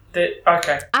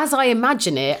okay. As I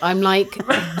imagine it, I'm like,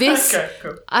 this... Okay,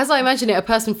 cool. As I imagine it, a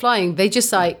person flying, they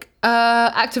just like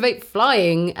activate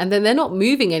flying and then they're not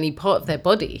moving any part of their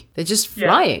body. They're just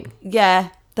flying. Yeah,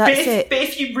 that's it. But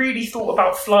if you really thought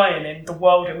about flying in the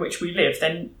world in which we live,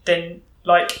 then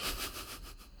like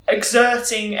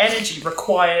exerting energy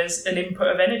requires an input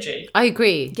of energy. I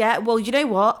agree. Yeah, well, you know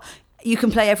what? You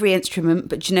can play every instrument,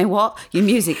 but you know what? Your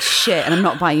music's shit and I'm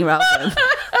not buying your album.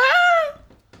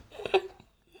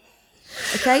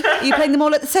 Okay? Are you playing them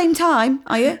all at the same time?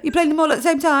 Are you? You playing them all at the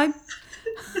same time?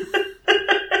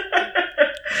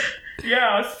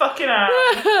 Yeah, I fucking am.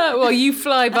 Well, you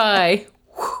fly by.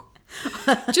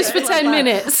 Just for 10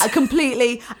 minutes.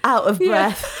 Completely out of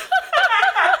breath.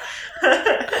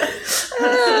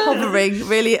 Hovering,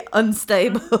 really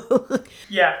unstable.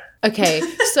 Yeah. Okay,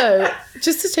 so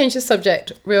just to change the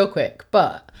subject real quick,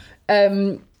 but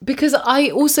because I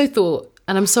also thought,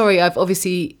 and I'm sorry, I've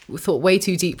obviously thought way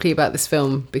too deeply about this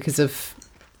film because of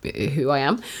who I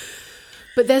am,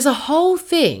 but there's a whole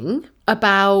thing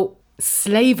about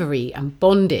slavery and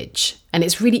bondage, and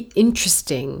it's really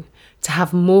interesting to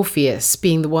have Morpheus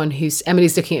being the one who's...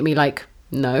 Emily's looking at me like,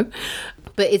 no.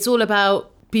 But it's all about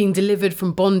being delivered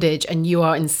from bondage and you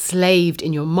are enslaved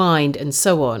in your mind and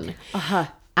so on.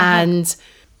 And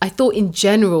I thought in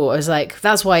general, I was like,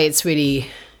 that's why it's really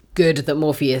good that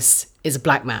Morpheus is a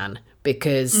black man,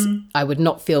 because I would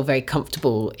not feel very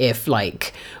comfortable if,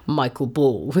 like, Michael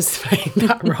Ball was playing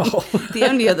that role. The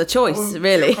only other choice,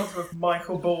 really. If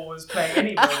Michael Ball was playing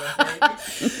any role, I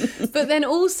think. But then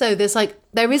also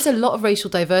there is a lot of racial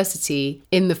diversity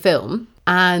in the film.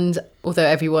 And although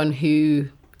everyone who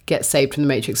gets saved from the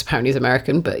Matrix apparently is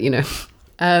American, but, you know.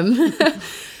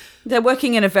 They're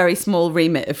working in a very small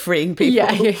remit of freeing people.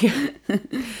 Yeah.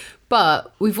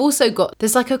 But we've also got,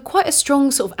 there's like quite a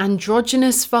strong sort of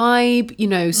androgynous vibe, you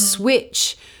know,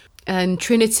 Switch and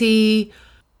Trinity.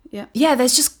 Yeah,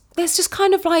 there's just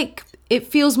kind of like, it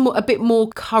feels a bit more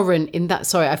current in that.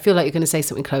 Sorry, I feel like you're going to say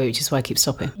something, Chloe, which is why I keep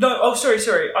stopping. No,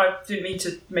 sorry. I didn't mean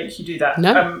to make you do that.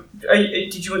 No.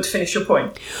 Did you want to finish your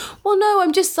point? Well, no,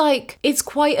 I'm just like, it's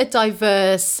quite a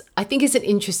diverse, I think it's an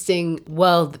interesting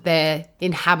world that they're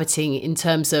inhabiting in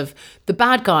terms of the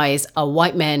bad guys are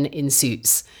white men in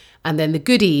suits. And then the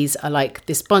goodies are like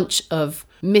this bunch of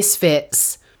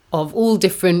misfits of all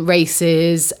different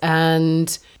races,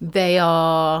 and they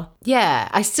are,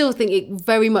 I still think it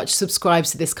very much subscribes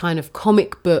to this kind of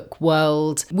comic book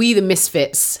world. We, the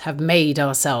misfits, have made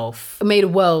a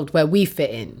world where we fit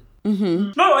in.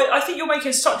 Mm-hmm. No, I think you're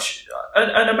making such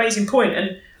an amazing point,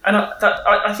 and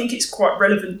I think it's quite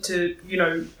relevant to, you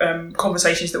know,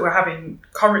 conversations that we're having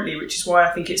currently, which is why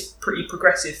I think it's pretty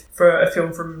progressive for a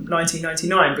film from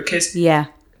 1999,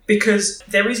 because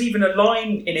there is even a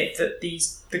line in it that the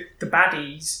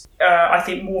baddies, I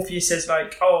think Morpheus says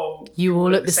like, oh, you all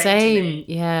look the same.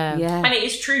 Yeah. And it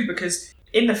is true, because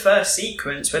in the first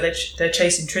sequence where they're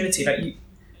chasing Trinity, like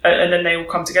and then they all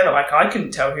come together, like I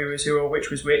couldn't tell who was who or which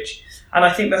was which. And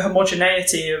I think the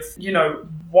homogeneity of, you know,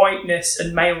 whiteness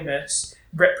and maleness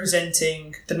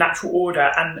representing the natural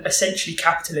order and essentially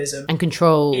capitalism and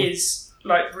control is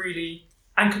like really,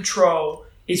 and control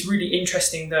is really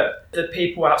interesting, that the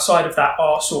people outside of that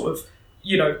are sort of,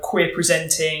 you know, queer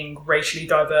presenting, racially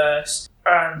diverse,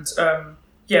 and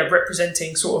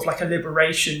representing sort of like a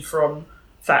liberation from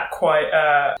that quite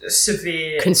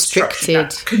severe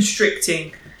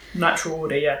constricting natural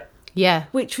order. Yeah.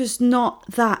 Which was not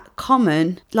that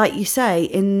common, like you say,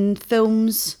 in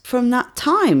films from that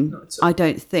time, I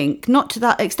don't think. Not to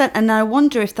that extent. And I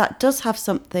wonder if that does have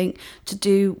something to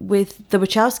do with the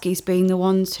Wachowskis being the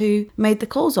ones who made the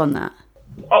calls on that.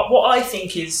 What I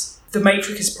think is The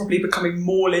Matrix is probably becoming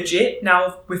more legit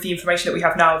now with the information that we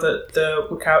have now that the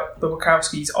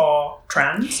Wachowskis are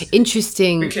trans.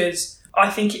 Interesting. Because I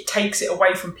think it takes it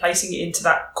away from placing it into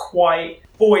that quite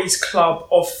boys' club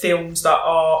of films that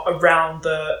are around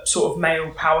the sort of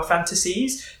male power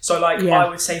fantasies. So like I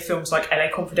would say films like LA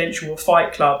Confidential or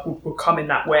Fight Club will come in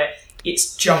that, where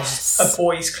it's just a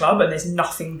boys' club and there's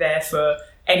nothing there for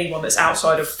anyone that's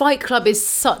outside of... Fight Club is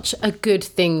such a good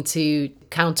thing to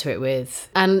counter it with.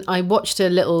 And I watched a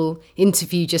little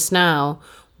interview just now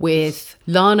with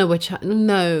Lana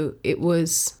Wachowski. It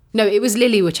was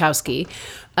Lily Wachowski,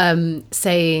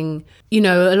 saying, you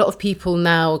know, a lot of people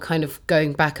now are kind of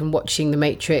going back and watching The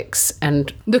Matrix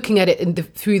and looking at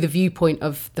it through the viewpoint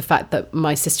of the fact that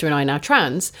my sister and I are now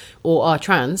trans, or are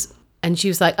trans. And she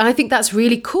was like, I think that's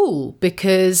really cool,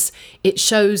 because it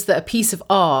shows that a piece of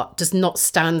art does not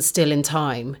stand still in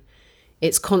time.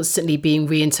 It's constantly being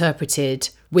reinterpreted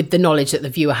with the knowledge that the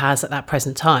viewer has at that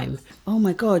present time. Oh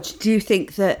my God. Do you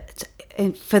think that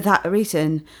for that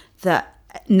reason that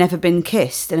Never Been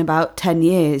Kissed in about 10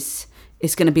 years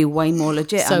is going to be way more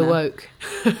legit? So woke.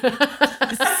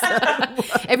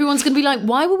 Everyone's going to be like,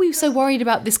 why were we so worried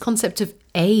about this concept of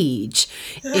age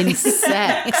in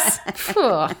sex?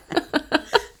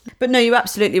 But no, you're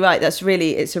absolutely right. It's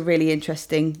a really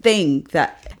interesting thing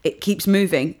that it keeps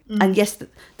moving. And yes,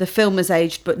 the film has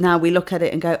aged, but now we look at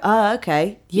it and go, oh,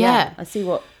 okay. Yeah, I see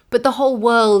what. But the whole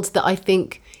world, that I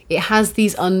think it has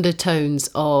these undertones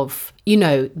of, you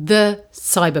know, the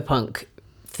cyberpunk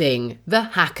thing, the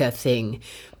hacker thing,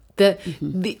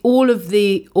 all of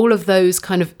those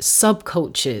kind of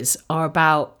subcultures are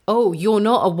about, oh, you're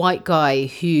not a white guy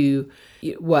who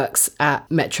works at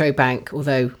Metro Bank,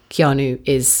 although Keanu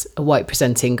is a white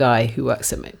presenting guy who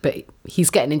works at but he's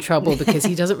getting in trouble because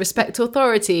he doesn't respect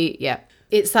authority. Yeah.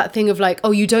 It's that thing of like,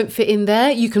 oh, you don't fit in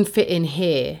there, you can fit in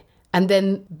here. And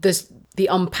then there's the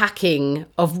unpacking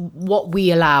of what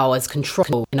we allow as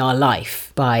control in our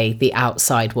life by the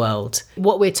outside world.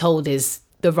 What we're told is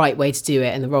the right way to do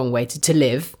it and the wrong way to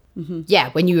live. Mm-hmm. Yeah,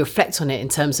 when you reflect on it in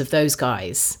terms of those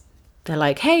guys, they're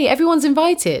like, hey, everyone's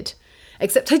invited.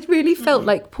 Except I really felt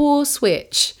like poor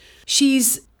Switch.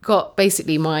 She's got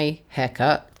basically my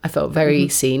haircut. I felt very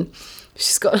seen.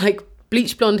 She's got like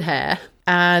bleach blonde hair.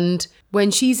 And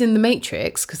when she's in The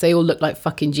Matrix, because they all look like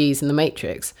fucking G's in The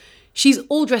Matrix, she's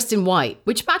all dressed in white,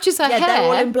 which matches her hair. Yeah, they're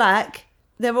all in black.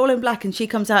 They're all in black and she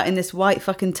comes out in this white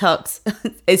fucking tux.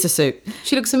 It's a suit.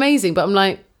 She looks amazing, but I'm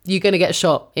like, you're going to get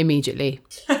shot immediately.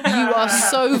 You are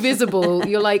so visible.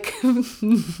 You're like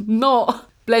not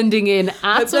blending in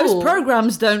at all. Those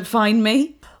programs don't find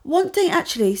me. One thing,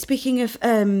 actually, speaking of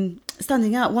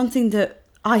standing out, one thing that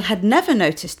I had never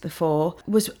noticed before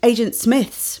was Agent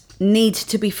Smith's need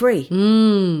to be free.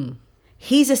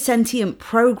 he's a sentient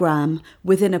program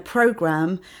within a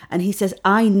program, and he says,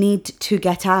 I need to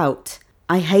get out.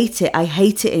 I hate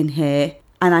it in here,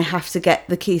 and I have to get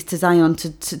the keys to Zion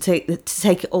to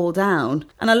take it all down.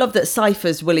 And I love that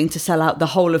Cypher's willing to sell out the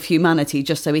whole of humanity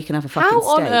just so he can have a fucking How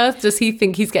on steak. earth does he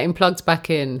think he's getting plugged back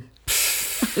in?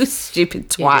 Stupid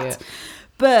twat. Idiot.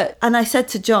 But, and I said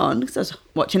to John, because I was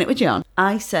watching it with John,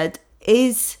 I said,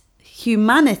 is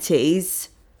humanity's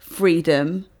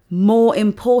freedom more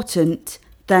important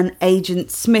than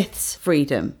Agent Smith's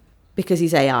freedom? Because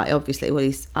he's AI, obviously. Well,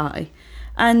 he's I.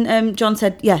 And John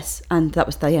said yes, and that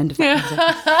was the end of the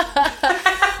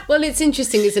conversation. Well, it's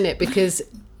interesting, isn't it? Because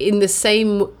in the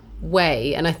same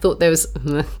way, and I thought there was,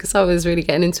 because I was really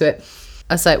getting into it,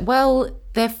 I was like, well,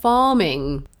 they're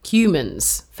farming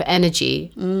humans for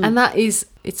energy. And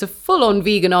it's a full-on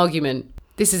vegan argument.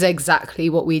 This is exactly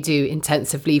what we do,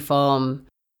 intensively farm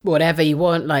whatever you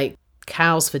want, like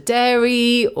cows for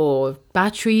dairy or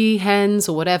battery hens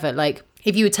or whatever. Like,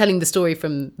 if you were telling the story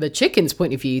from the chicken's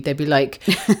point of view, they'd be like,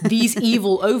 these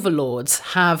evil overlords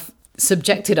have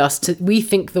subjected us to, we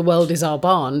think the world is our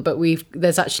barn, but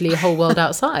there's actually a whole world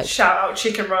outside. Shout out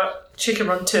Chicken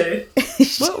Run 2.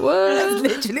 What?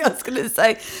 Literally, I was going to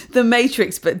say The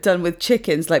Matrix, but done with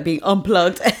chickens, like being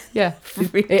unplugged. Yeah,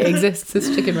 it exists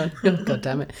as Chicken Run. Oh, God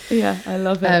damn it. Yeah, I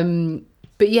love it.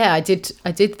 But yeah, I did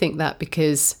think that,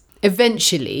 because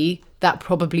eventually that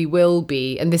probably will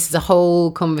be, and this is a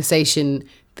whole conversation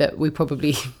that we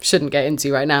probably shouldn't get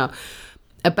into right now,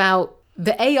 about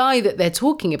the AI that they're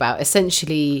talking about.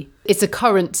 Essentially, it's a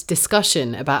current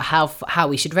discussion about how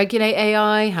we should regulate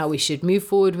AI, how we should move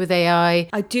forward with AI.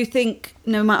 I do think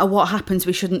no matter what happens,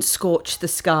 we shouldn't scorch the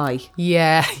sky.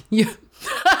 Yeah.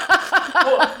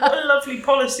 What a lovely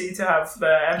policy to have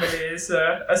there, Emily, as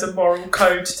a moral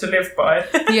code to live by.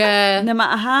 Yeah. No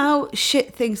matter how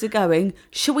shit things are going,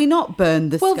 should we not burn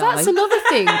the Well, sky? that's another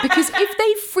thing, because if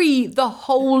they free the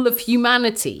whole of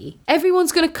humanity,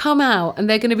 everyone's going to come out and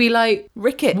they're going to be like,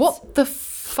 Rickets. what the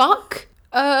fuck?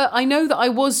 I know that I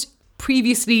was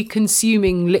previously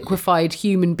consuming liquefied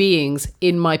human beings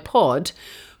in my pod,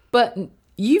 but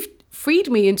you've freed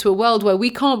me into a world where we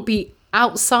can't be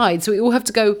outside, so we all have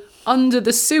to go under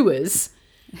the sewers.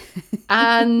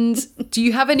 And do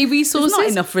you have any resources? There's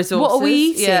not enough resources. What are we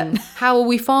eating? Yeah. How are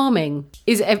we farming?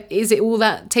 Is it all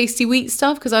that tasty wheat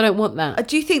stuff? Because I don't want that.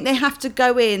 Do you think they have to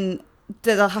go in?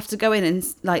 They'll have to go in and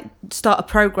like start a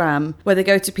program where they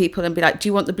go to people and be like, "Do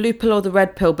you want the blue pill or the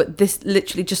red pill?" But this,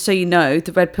 literally, just so you know,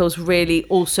 the red pill's really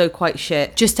also quite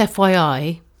shit. Just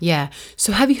FYI, yeah.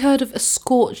 So have you heard of a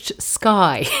scorched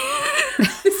sky?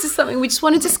 This is something we just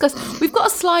want to discuss. We've got a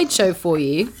slideshow for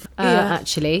you,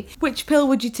 actually. Which pill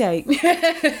would you take?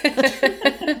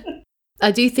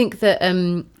 I do think that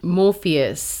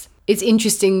Morpheus, it's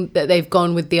interesting that they've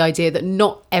gone with the idea that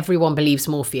not everyone believes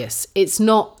Morpheus. It's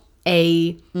not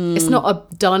a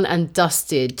done and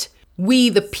dusted, we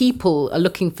the people are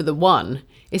looking for the one.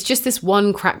 It's just this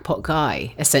one crackpot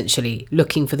guy, essentially,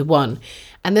 looking for the one.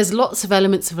 And there's lots of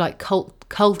elements of like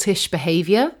cultish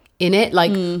behaviour in it,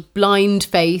 like blind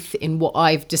faith in what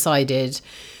I've decided,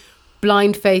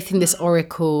 blind faith in this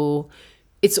oracle.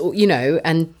 It's, you know,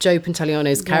 and Joe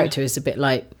Pantoliano's character is a bit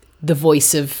like the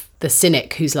voice of the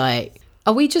cynic who's like,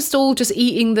 are we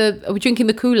drinking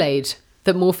the Kool-Aid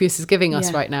that Morpheus is giving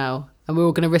us right now? And we're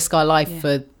all going to risk our life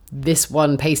for this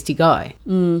one pasty guy.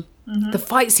 The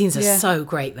fight scenes are so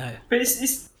great, though. But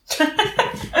it's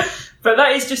but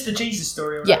that is just a Jesus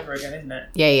story all over again, isn't it?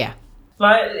 Yeah.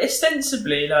 Like,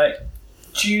 ostensibly, like,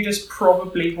 Judas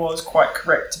probably was quite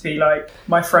correct to be like,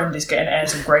 my friend is getting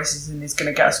airs and graces and is going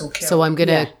to get us all killed. So I'm going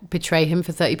to betray him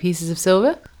for 30 pieces of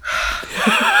silver?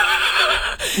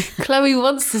 Chloe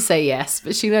wants to say yes,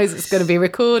 but she knows it's going to be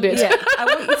recorded. Yeah, I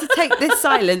want you to take this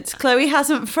silence. Chloe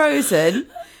hasn't frozen.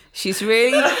 She's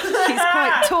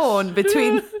quite torn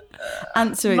between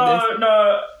answering this.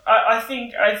 No. I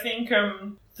think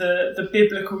the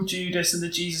biblical Judas and the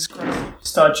Jesus Christ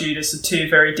Superstar Judas are two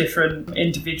very different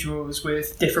individuals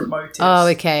with different motives. Oh,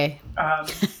 okay.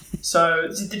 So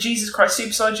the Jesus Christ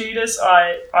Superstar Judas,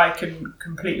 I can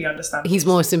completely understand. He's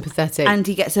more sympathetic, and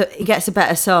he gets a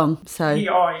better song. So he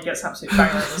gets absolutely bang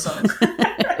on the song.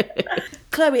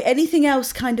 Chloe, anything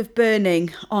else kind of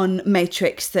burning on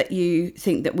Matrix that you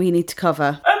think that we need to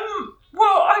cover?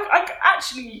 Well,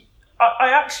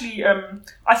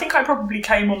 I think I probably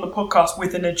came on the podcast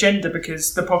with an agenda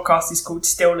because the podcast is called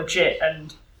Still Legit,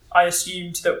 and I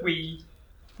assumed that we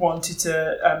wanted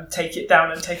to take it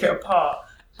down and take it apart.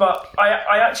 But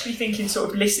I actually think in sort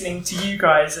of listening to you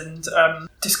guys and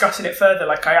discussing it further,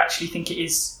 like I actually think it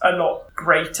is a lot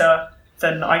greater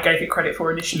than I gave it credit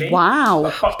for initially.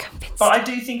 Wow. But I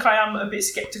do think I am a bit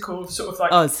sceptical of sort of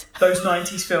like Us. those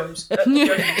 90s films. And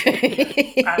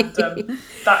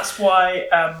that's why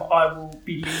I will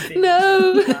be leaving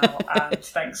now. And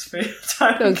thanks for your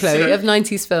time. Go on, Chloe, of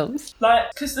 90s films.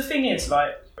 Like, because the thing is,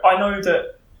 like, I know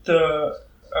that the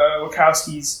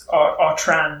Wachowskis are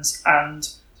trans and,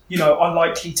 you know, are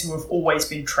likely to have always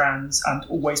been trans and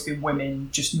always been women,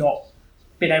 just not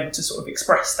been able to sort of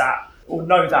express that or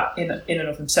know that in and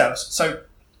of themselves. So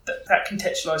that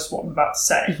contextualises what I'm about to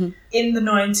say. Mm-hmm. In the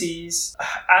 90s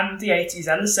and the 80s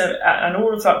and the 70s and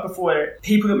all of that before it,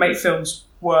 people that make films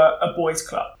were a boys'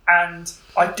 club. And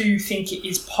I do think it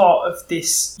is part of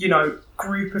this, you know,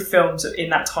 group of films in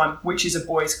that time, which is a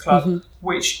boys' club, mm-hmm.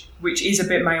 which is a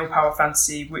bit male power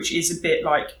fantasy, which is a bit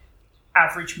like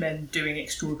average men doing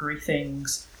extraordinary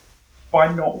things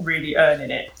by not really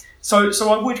earning it. So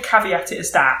I would caveat it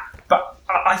as that, but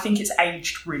I think it's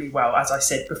aged really well, as I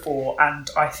said before, and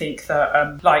I think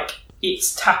that like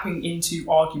it's tapping into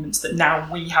arguments that now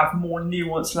we have more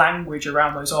nuanced language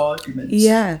around those arguments.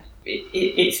 Yeah.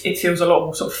 It feels a lot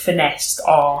more sort of finessed,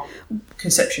 our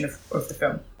conception of the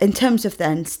film. In terms of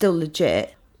then, still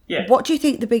legit, Yeah. what do you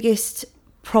think the biggest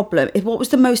problem, what was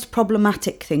the most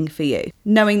problematic thing for you?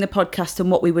 Knowing the podcast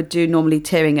and what we would do normally,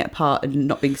 tearing it apart and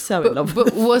not being so in love with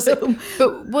But was it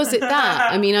that?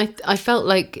 I mean, I felt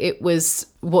like it was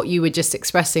what you were just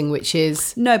expressing, which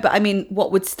is... No, but I mean,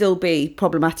 what would still be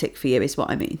problematic for you is what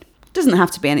I mean. It doesn't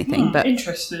have to be anything, but...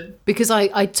 Interesting. Because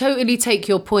I totally take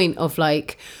your point of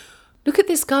like, look at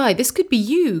this guy. This could be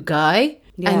you, guy.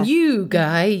 Yeah. And you,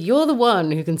 guy, you're the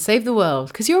one who can save the world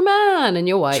because you're a man and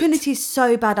you're white. Trinity's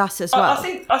so badass as well. I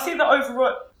think that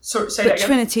overall... Sorry, say but that again.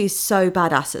 Trinity's so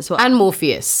badass as well. And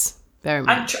Morpheus, very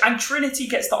much. And Trinity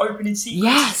gets the opening sequence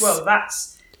Yes. as well.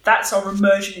 That's our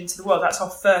immersion into the world. That's our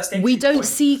first entry We don't point.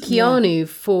 see Keanu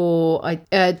for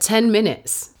 10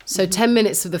 minutes. So 10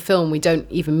 minutes of the film, we don't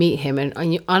even meet him. And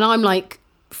I'm like,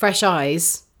 fresh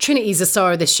eyes. Trinity's the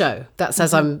star of this show. That's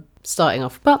as I'm starting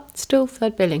off. But still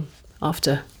third billing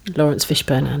after Lawrence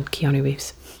Fishburne and Keanu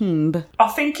Reeves. I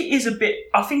think it's a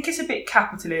bit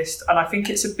capitalist, and I think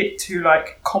it's a bit too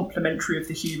like complimentary of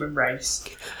the human race.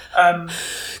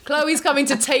 Chloe's coming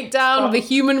to take down the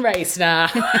human race now.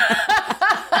 No,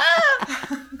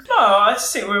 I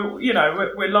just think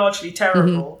we're largely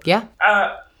terrible. Yeah.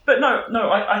 But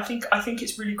no, I think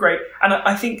it's really great, and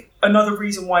I think another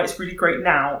reason why it's really great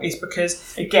now is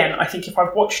because, again, I think if I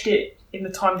watched it in the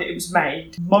time that it was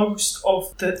made, most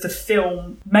of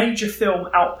the major film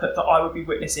output that I would be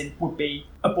witnessing would be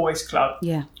a boys' club.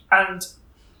 Yeah. And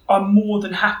I'm more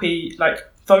than happy, like,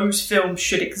 those films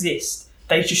should exist.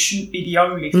 They just shouldn't be the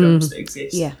only films that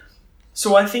exist. Yeah.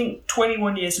 So I think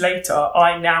 21 years later,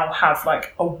 I now have,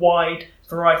 like, a wide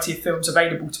variety of films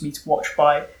available to me to watch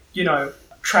by, you know,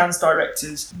 trans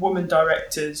directors, woman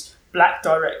directors, black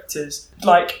directors.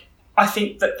 Like, I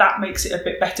think that makes it a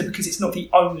bit better because it's not the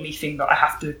only thing that I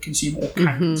have to consume or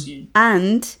can consume.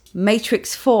 And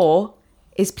Matrix 4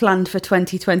 is planned for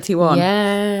 2021.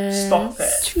 Yeah. Stop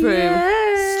it. True. Do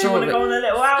you want to go on a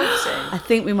little outing? I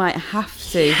think we might have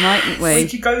to, mightn't We we?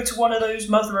 could go to one of those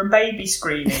mother and baby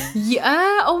screenings.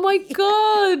 Yeah. Oh my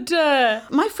God.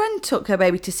 My friend took her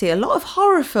baby to see a lot of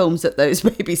horror films at those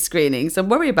baby screenings. I'm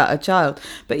worried about her child.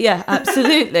 But yeah,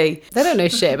 absolutely. They don't know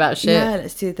shit about shit. Yeah,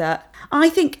 let's do that. I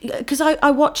think, because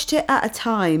I watched it at a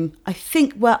time, I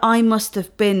think where I must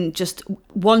have been just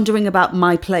wondering about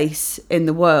my place in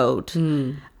the world.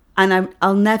 And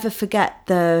I'll never forget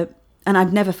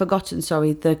I've never forgotten,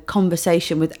 the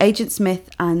conversation with Agent Smith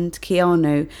and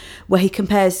Keanu, where he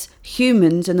compares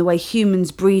humans and the way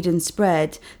humans breed and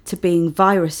spread to being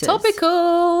viruses.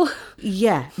 Topical.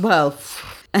 Yeah, well...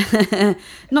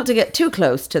 not to get too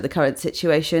close to the current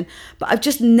situation, but I've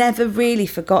just never really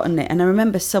forgotten it. And I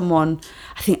remember someone,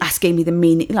 I think, asking me the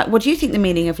meaning, like, what do you think the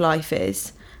meaning of life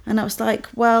is? And I was like,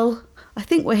 well, I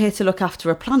think we're here to look after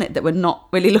a planet that we're not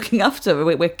really looking after,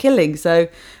 we're killing, so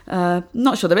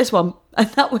not sure there is one. And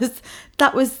that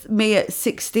was me at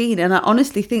 16, and I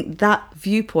honestly think that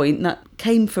viewpoint that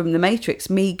came from The Matrix,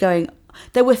 me going,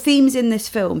 there were themes in this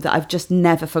film that I've just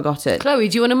never forgotten. Chloe,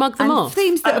 do you want to mug them And off?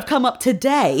 themes that have come up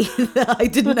today that I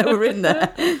didn't know were in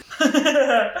there.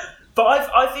 But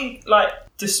I think, like,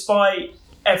 despite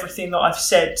everything that I've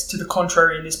said to the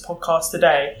contrary in this podcast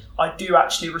today, I do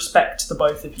actually respect the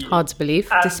both of you. Hard to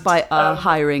believe. And, Despite our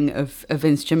hiring of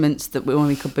instruments that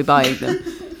we could be buying them.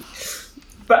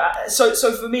 But so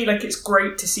for me, like, it's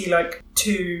great to see, like,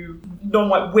 two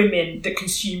non-white women that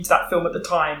consumed that film at the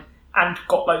time and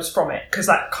got loads from it, because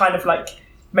that kind of, like,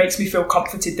 makes me feel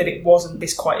comforted that it wasn't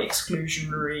this quite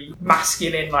exclusionary,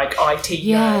 masculine, like IT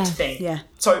nerd thing. Yeah.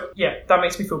 So, yeah, that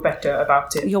makes me feel better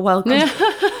about it. You're welcome.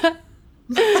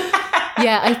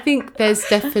 Yeah, I think there's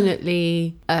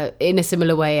definitely, in a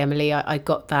similar way, Emily, I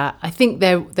got that. I think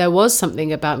there was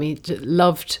something about me that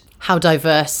loved how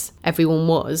diverse everyone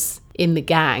was in the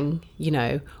gang, you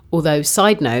know. Although,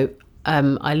 side note,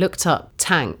 I looked up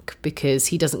Tank because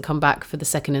he doesn't come back for the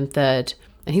second and third.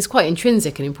 And he's quite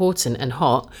intrinsic and important and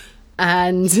hot.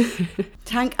 And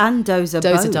Tank and Dozer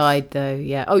both. died, though,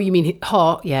 yeah. Oh, you mean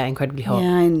hot? Yeah, incredibly hot.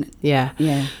 Yeah,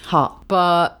 Yeah. hot.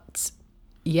 But,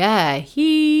 yeah,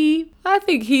 I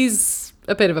think he's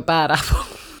a bit of a bad apple.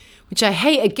 Which I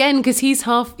hate again because he's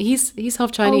half Chinese.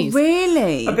 Oh,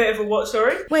 really? A bit of a what,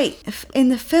 sorry? Wait, in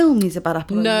the film he's a bad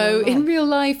apple? No, in real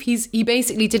life he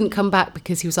basically didn't come back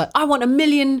because he was like, I want $1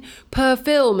 million per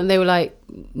film, and they were like,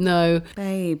 no,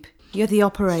 Babe, you're the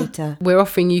operator. we're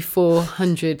offering you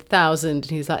 400,000, and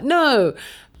he's like, no,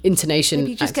 intonation.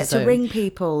 You just get acts to his own. ring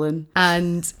people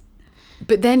and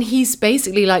But then he's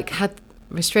basically like had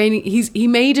restraining. He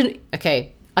made an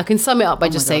okay. I can sum it up by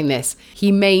just saying this. He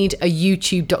made a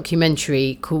YouTube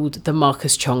documentary called The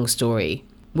Marcus Chong Story,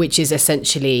 which is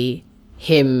essentially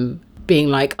him being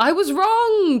like, I was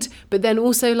wronged. But then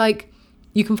also like,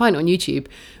 you can find it on YouTube.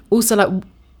 Also like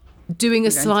doing a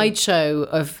slideshow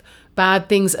of bad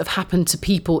things that have happened to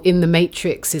people in the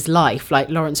Matrix's life, like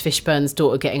Lawrence Fishburne's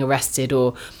daughter getting arrested,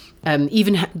 or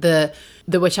even the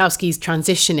Wachowskis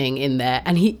transitioning in there.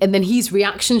 And then he's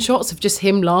reaction shots of just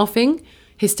him laughing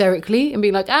hysterically and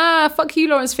being like, fuck you,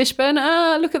 Lawrence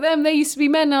Fishburne. Look at them. They used to be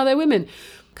men, now they're women.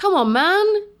 Come on, man.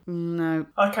 no.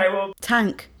 Okay, well,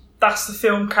 Tank. that's the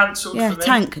film cancelled Yeah, for me.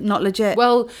 Tank, not legit.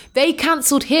 Well, they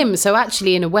cancelled him. So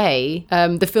actually, in a way,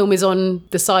 the film is on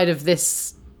the side of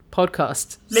this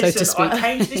podcast, Listen, so to speak. I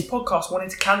came to this podcast wanting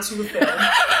to cancel the film. And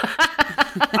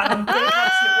I'm going to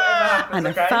cancel it whatever happens, and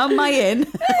okay? I found my in.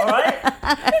 All right?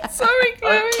 Sorry, I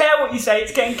Chloe. don't care what you say,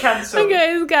 it's getting cancelled.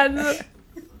 Okay, it's cancelled.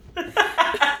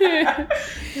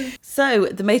 So,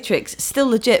 The Matrix, still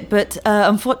legit, but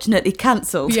unfortunately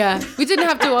cancelled. Yeah, we didn't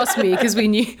have to ask me because we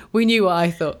knew what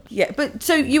I thought. Yeah, but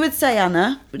so you would say,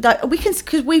 Anna, that we can,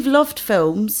 because we've loved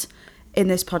films in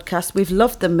this podcast, we've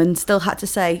loved them and still had to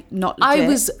say not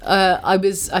legit.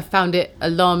 I found it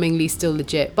alarmingly still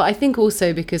legit, but I think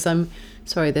also because I'm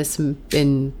sorry, there's some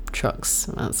bin trucks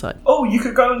outside. Oh, you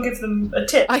could go and give them a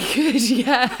tip, I could,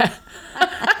 yeah.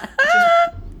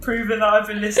 proving that I've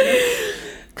been listening.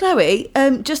 Chloe,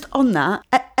 just on that,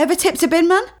 ever tipped a bin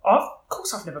man? Of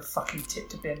course I've never fucking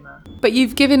tipped a bin, man. But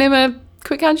you've given him a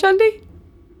quick hand shandy?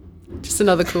 Just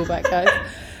another callback, guys.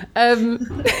 I'm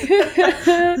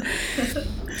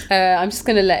just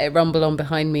going to let it rumble on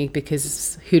behind me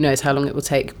because who knows how long it will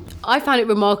take. I found it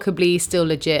remarkably still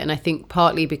legit, and I think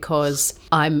partly because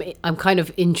I'm kind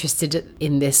of interested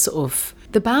in this sort of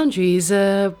the boundaries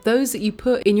are those that you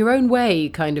put in your own way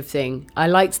kind of thing. I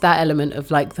liked that element of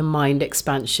like the mind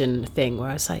expansion thing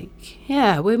where I was like,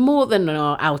 yeah, we're more than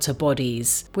our outer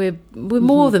bodies. We're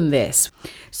more than this.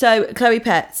 So, Chloe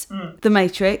Petts, The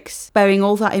Matrix, bearing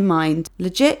all that in mind,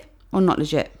 legit or not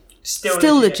legit?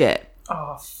 Still legit.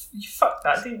 Oh, you fucked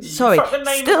that, didn't you? Sorry. You fucked the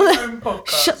name Still of your own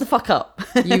podcast. Shut the fuck up.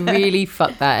 You really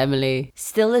fucked that, Emily.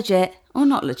 Still legit or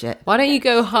not legit? Why don't you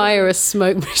go hire a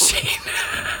smoke machine?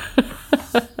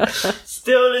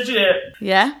 Still legit.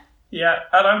 Yeah? Yeah,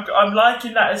 and I'm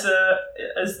liking that as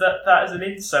an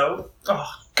insult. Oh,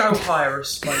 go hire a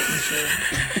smoke machine.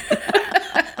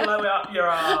 Blow it up your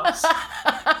ass.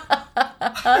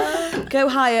 Go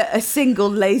hire a single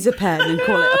laser pen and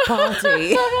call it a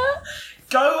party.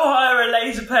 Go hire a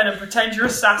laser pen and pretend you're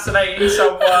assassinating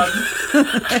someone.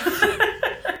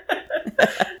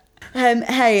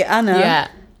 Hey, Anna. Yeah.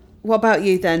 What about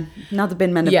you then? Now the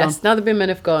bin men have Yes, gone. now the bin men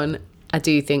have gone. I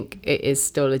do think it is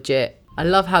still legit. I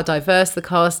love how diverse the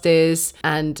cast is,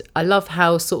 and I love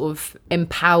how sort of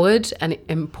empowered and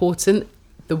important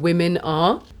the women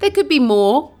are. There could be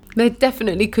more. There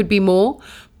definitely could be more.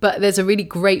 But there's a really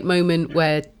great moment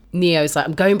where Neo's like,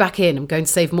 I'm going back in. I'm going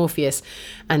to save Morpheus.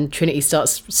 And Trinity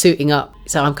starts suiting up.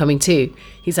 So I'm coming too.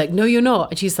 He's like, no, you're not.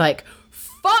 And she's like,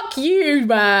 fuck you,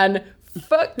 man.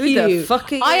 Fuck Who you. the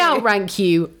fuck are you? I outrank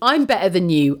you. I'm better than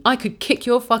you. I could kick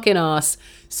your fucking ass.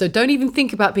 So don't even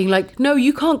think about being like, no,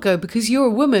 you can't go because you're a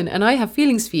woman and I have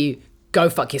feelings for you. Go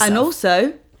fuck yourself. And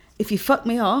also, if you fuck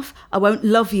me off, I won't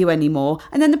love you anymore.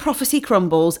 And then the prophecy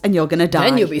crumbles and you're going to die.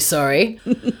 Then you'll be sorry.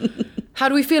 How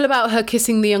do we feel about her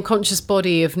kissing the unconscious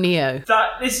body of Neo?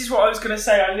 This is what I was going to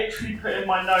say. I literally put in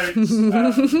my notes.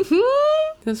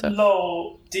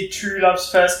 Lol, did True Love's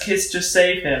first kiss just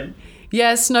save him?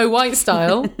 Yeah, Snow White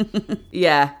style.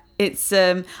 Yeah, It's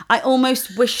I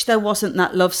almost wish there wasn't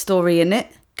that love story in it.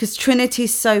 Because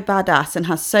Trinity's so badass and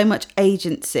has so much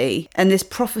agency, and this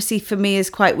prophecy for me is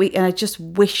quite weak, and I just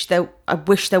wish there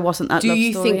wasn't that love story in it. Do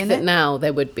you think that now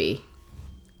there would be?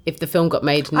 If the film got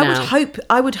made now?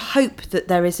 I would hope that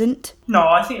there isn't. No,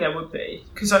 I think there would be.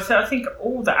 Because I think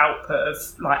all the output of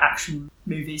like action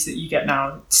movies that you get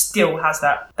now still has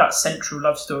that central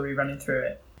love story running through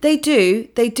it. They do,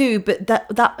 but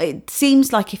that it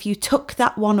seems like if you took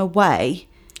that one away...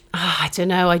 I don't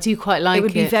know. I do quite like it. It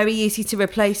would be very easy to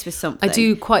replace with something. I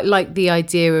do quite like the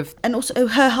idea of... And also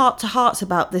her heart-to-hearts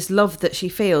about this love that she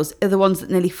feels are the ones that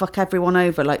nearly fuck everyone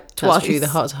over like twice. That's true. The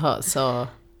heart-to-hearts are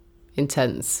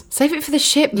intense. Save it for the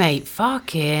ship, mate.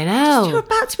 Fucking hell. You're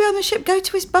about to be on the ship. Go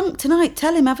to his bunk tonight.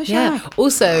 Tell him, have a shag. Yeah.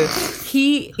 Also,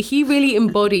 he really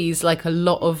embodies like a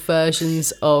lot of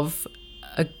versions of...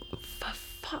 For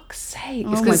fuck's sake.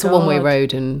 It's because it's a one-way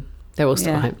road and... They're all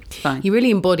still home. Fine. He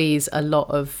really embodies a lot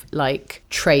of like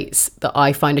traits that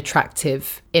I find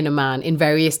attractive in a man in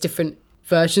various different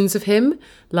versions of him,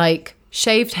 like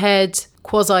shaved head,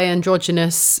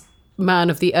 quasi-androgynous man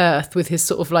of the earth with his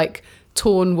sort of like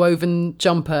torn woven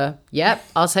jumper. Yep,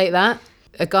 I'll take that.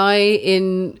 A guy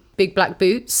in big black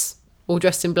boots, all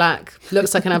dressed in black,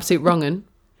 looks like an absolute wrong'un.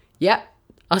 Yep,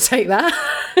 I'll take that.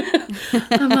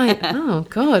 I'm like, oh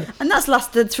God. And that's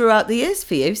lasted throughout the years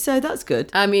for you, so that's good.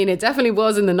 I mean, it definitely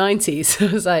was in the 90s.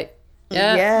 I was like,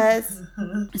 yeah. Yes.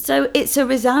 So it's a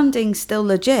resounding still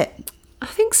legit. I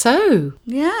think so.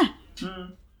 Yeah.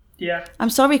 Yeah. I'm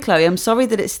sorry, Chloe. I'm sorry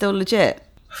that it's still legit.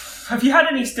 Have you had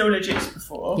any still legits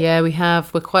before? Yeah, we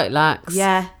have. We're quite lax.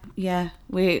 Yeah.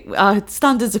 Our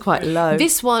standards are quite low.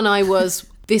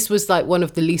 This was like one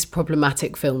of the least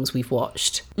problematic films we've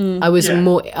watched. I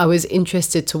was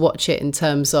interested to watch it in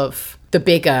terms of the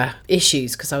bigger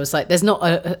issues because I was like, there's not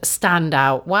a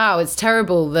standout. Wow, it's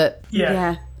terrible that.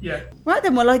 Yeah. Right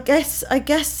then, well, I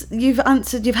guess you've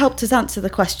helped us answer the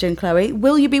question, Chloe.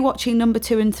 Will you be watching number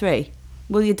 2 and 3?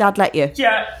 Will your dad let you?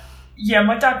 Yeah,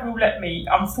 my dad will let me.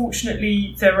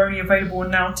 Unfortunately, they're only available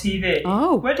on Now TV.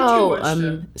 Oh. Where did you watch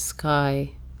them?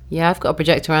 Sky. Yeah, I've got a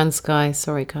projector and Sky.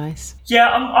 Sorry, guys. Yeah,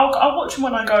 I'll watch them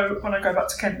when I go back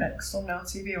to Kent next on Now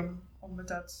TV on my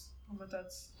dad's.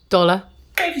 Dollar.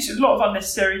 Gave you a lot of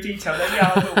unnecessary detail there.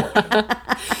 Yeah, I will watch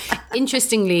them.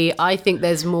 Interestingly, I think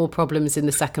there's more problems in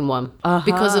the second one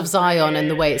because of Zion and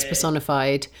the way it's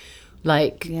personified.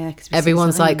 Like, 'cause we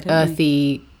everyone's see Zion, like don't we?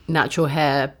 earthy, natural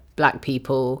hair, black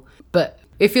people, but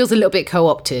it feels a little bit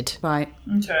co-opted. Right.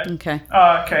 Okay.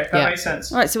 Oh, okay. That Yeah. makes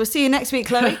sense. All right, so we'll see you next week,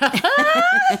 Chloe.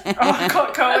 I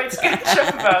can't wait to catch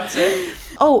up about it.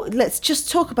 Oh, let's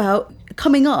just talk about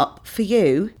coming up for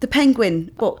you, the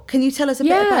Penguin book. Can you tell us a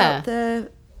bit about the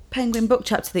Penguin book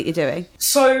chapter that you're doing?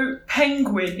 So,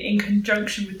 Penguin, in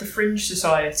conjunction with the Fringe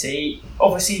Society,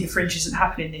 obviously the Fringe isn't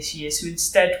happening this year, so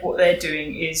instead what they're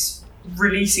doing is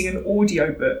releasing an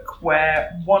audiobook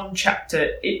where one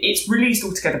chapter, it's released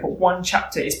all together, but one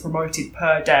chapter is promoted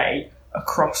per day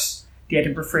across the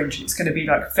Edinburgh Fringe. It's going to be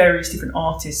like various different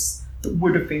artists that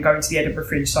would have been going to the Edinburgh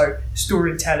Fringe, so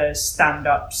storytellers,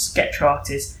 stand-ups, sketch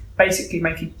artists, basically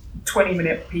making a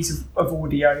 20-minute piece of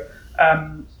audio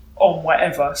on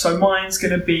whatever. So mine's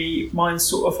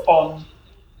sort of on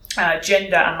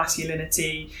gender and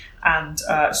masculinity and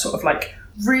sort of like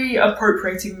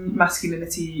reappropriating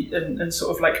masculinity and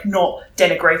sort of like not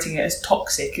denigrating it as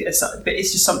toxic, but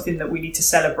it's just something that we need to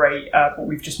celebrate, but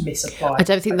we've just misapplied. I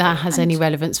don't think that has any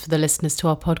relevance for the listeners to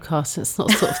our podcast. It's not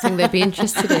the sort of thing they'd be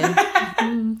interested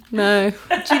in. No.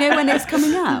 Do you know when it's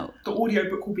coming out? The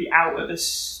audiobook will be out at the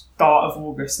start of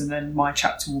August, and then my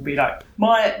chapter will be like,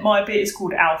 my bit is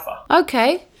called Alpha.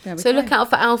 Okay. There we So go. look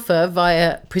out for Alpha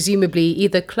via presumably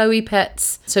either Chloe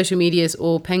Pet's social medias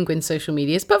or Penguin's social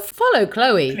medias. But follow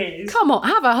Chloe. Please. Come on,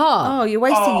 have a heart. Oh, you're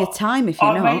wasting your time if you're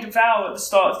I not. made a vow at the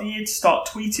start of the year to start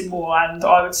tweeting more, and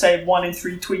I would say 1 in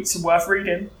 3 tweets are worth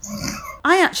reading.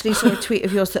 I actually saw a tweet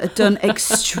of yours that had done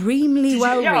extremely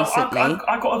well recently.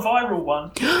 I got a viral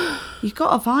one. You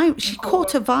got a viral. She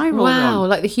caught a viral Wow, one.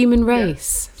 like the human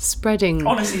race spreading.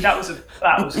 Honestly, that was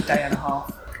a day and a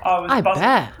half. I was I buzzing.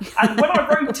 bet. And when I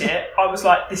wrote it, I was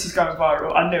like, this is going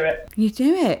viral. I knew it. You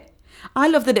do it. I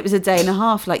love that it was a day and a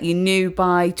half. Like you knew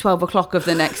by 12 o'clock of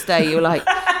the next day. You were like,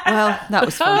 well, that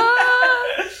was fun.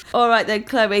 All right then,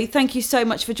 Chloe. Thank you so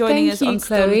much for joining Thank us you, on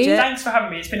Still Chloe. Legit. Thanks for having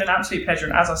me. It's been an absolute pleasure.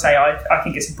 And as I say, I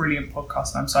think it's a brilliant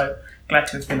podcast, and I'm so glad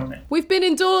to have been on it. We've been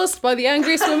endorsed by the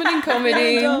angriest woman in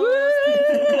comedy. Woo!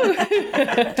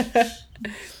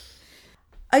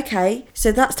 Okay,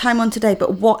 so that's time on today.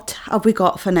 But what have we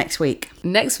got for next week?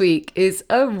 Next week is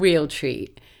a real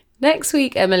treat. Next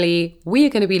week, Emily, we are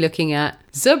going to be looking at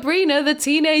Sabrina the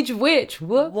Teenage Witch.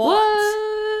 What?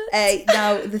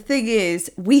 Now, the thing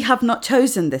is, we have not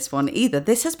chosen this one either.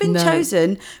 This has been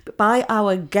chosen by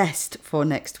our guest for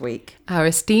next week. Our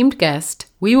esteemed guest,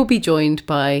 we will be joined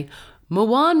by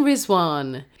Mawaan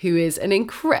Rizwan, who is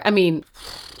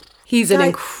he's an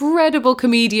incredible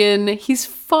comedian. He's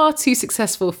far too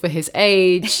successful for his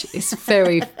age. It's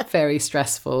very, very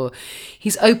stressful.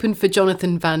 He's opened for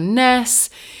Jonathan Van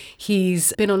Ness.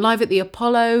 He's been on Live at the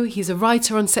Apollo. He's a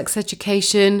writer on sex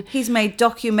education. He's made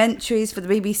documentaries for the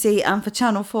BBC and for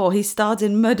Channel 4. He starred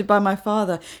in Murdered by My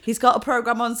Father. He's got a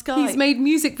programme on Sky. He's made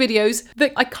music videos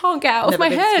that I can't get out of my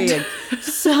head.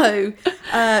 So,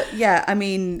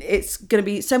 it's going to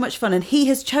be so much fun. And he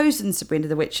has chosen Sabrina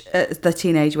the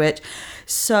Teenage Witch.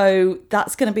 So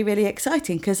that's going to be really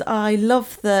exciting because I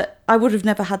love that. I would have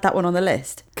never had that one on the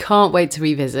list. Can't wait to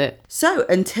revisit. So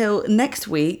until next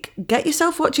week, get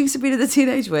yourself watching Sabrina the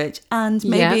Teenage Witch and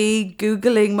maybe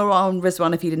Googling Mawaan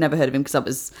Rizwan if you'd never heard of him,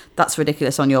 because that's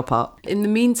ridiculous on your part. In the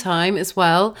meantime as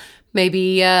well,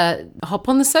 maybe hop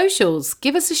on the socials,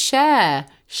 give us a share,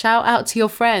 shout out to your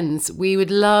friends. We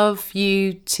would love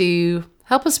you to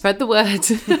help us spread the word.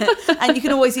 And you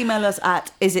can always email us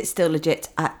at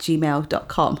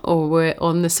isitstilllegit@gmail.com. Or we're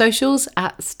on the socials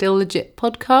at Still Legit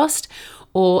Podcast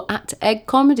or at Egg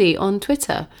Comedy on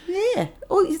Twitter. Yeah.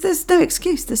 There's no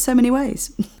excuse. There's so many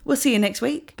ways. We'll see you next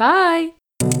week. Bye.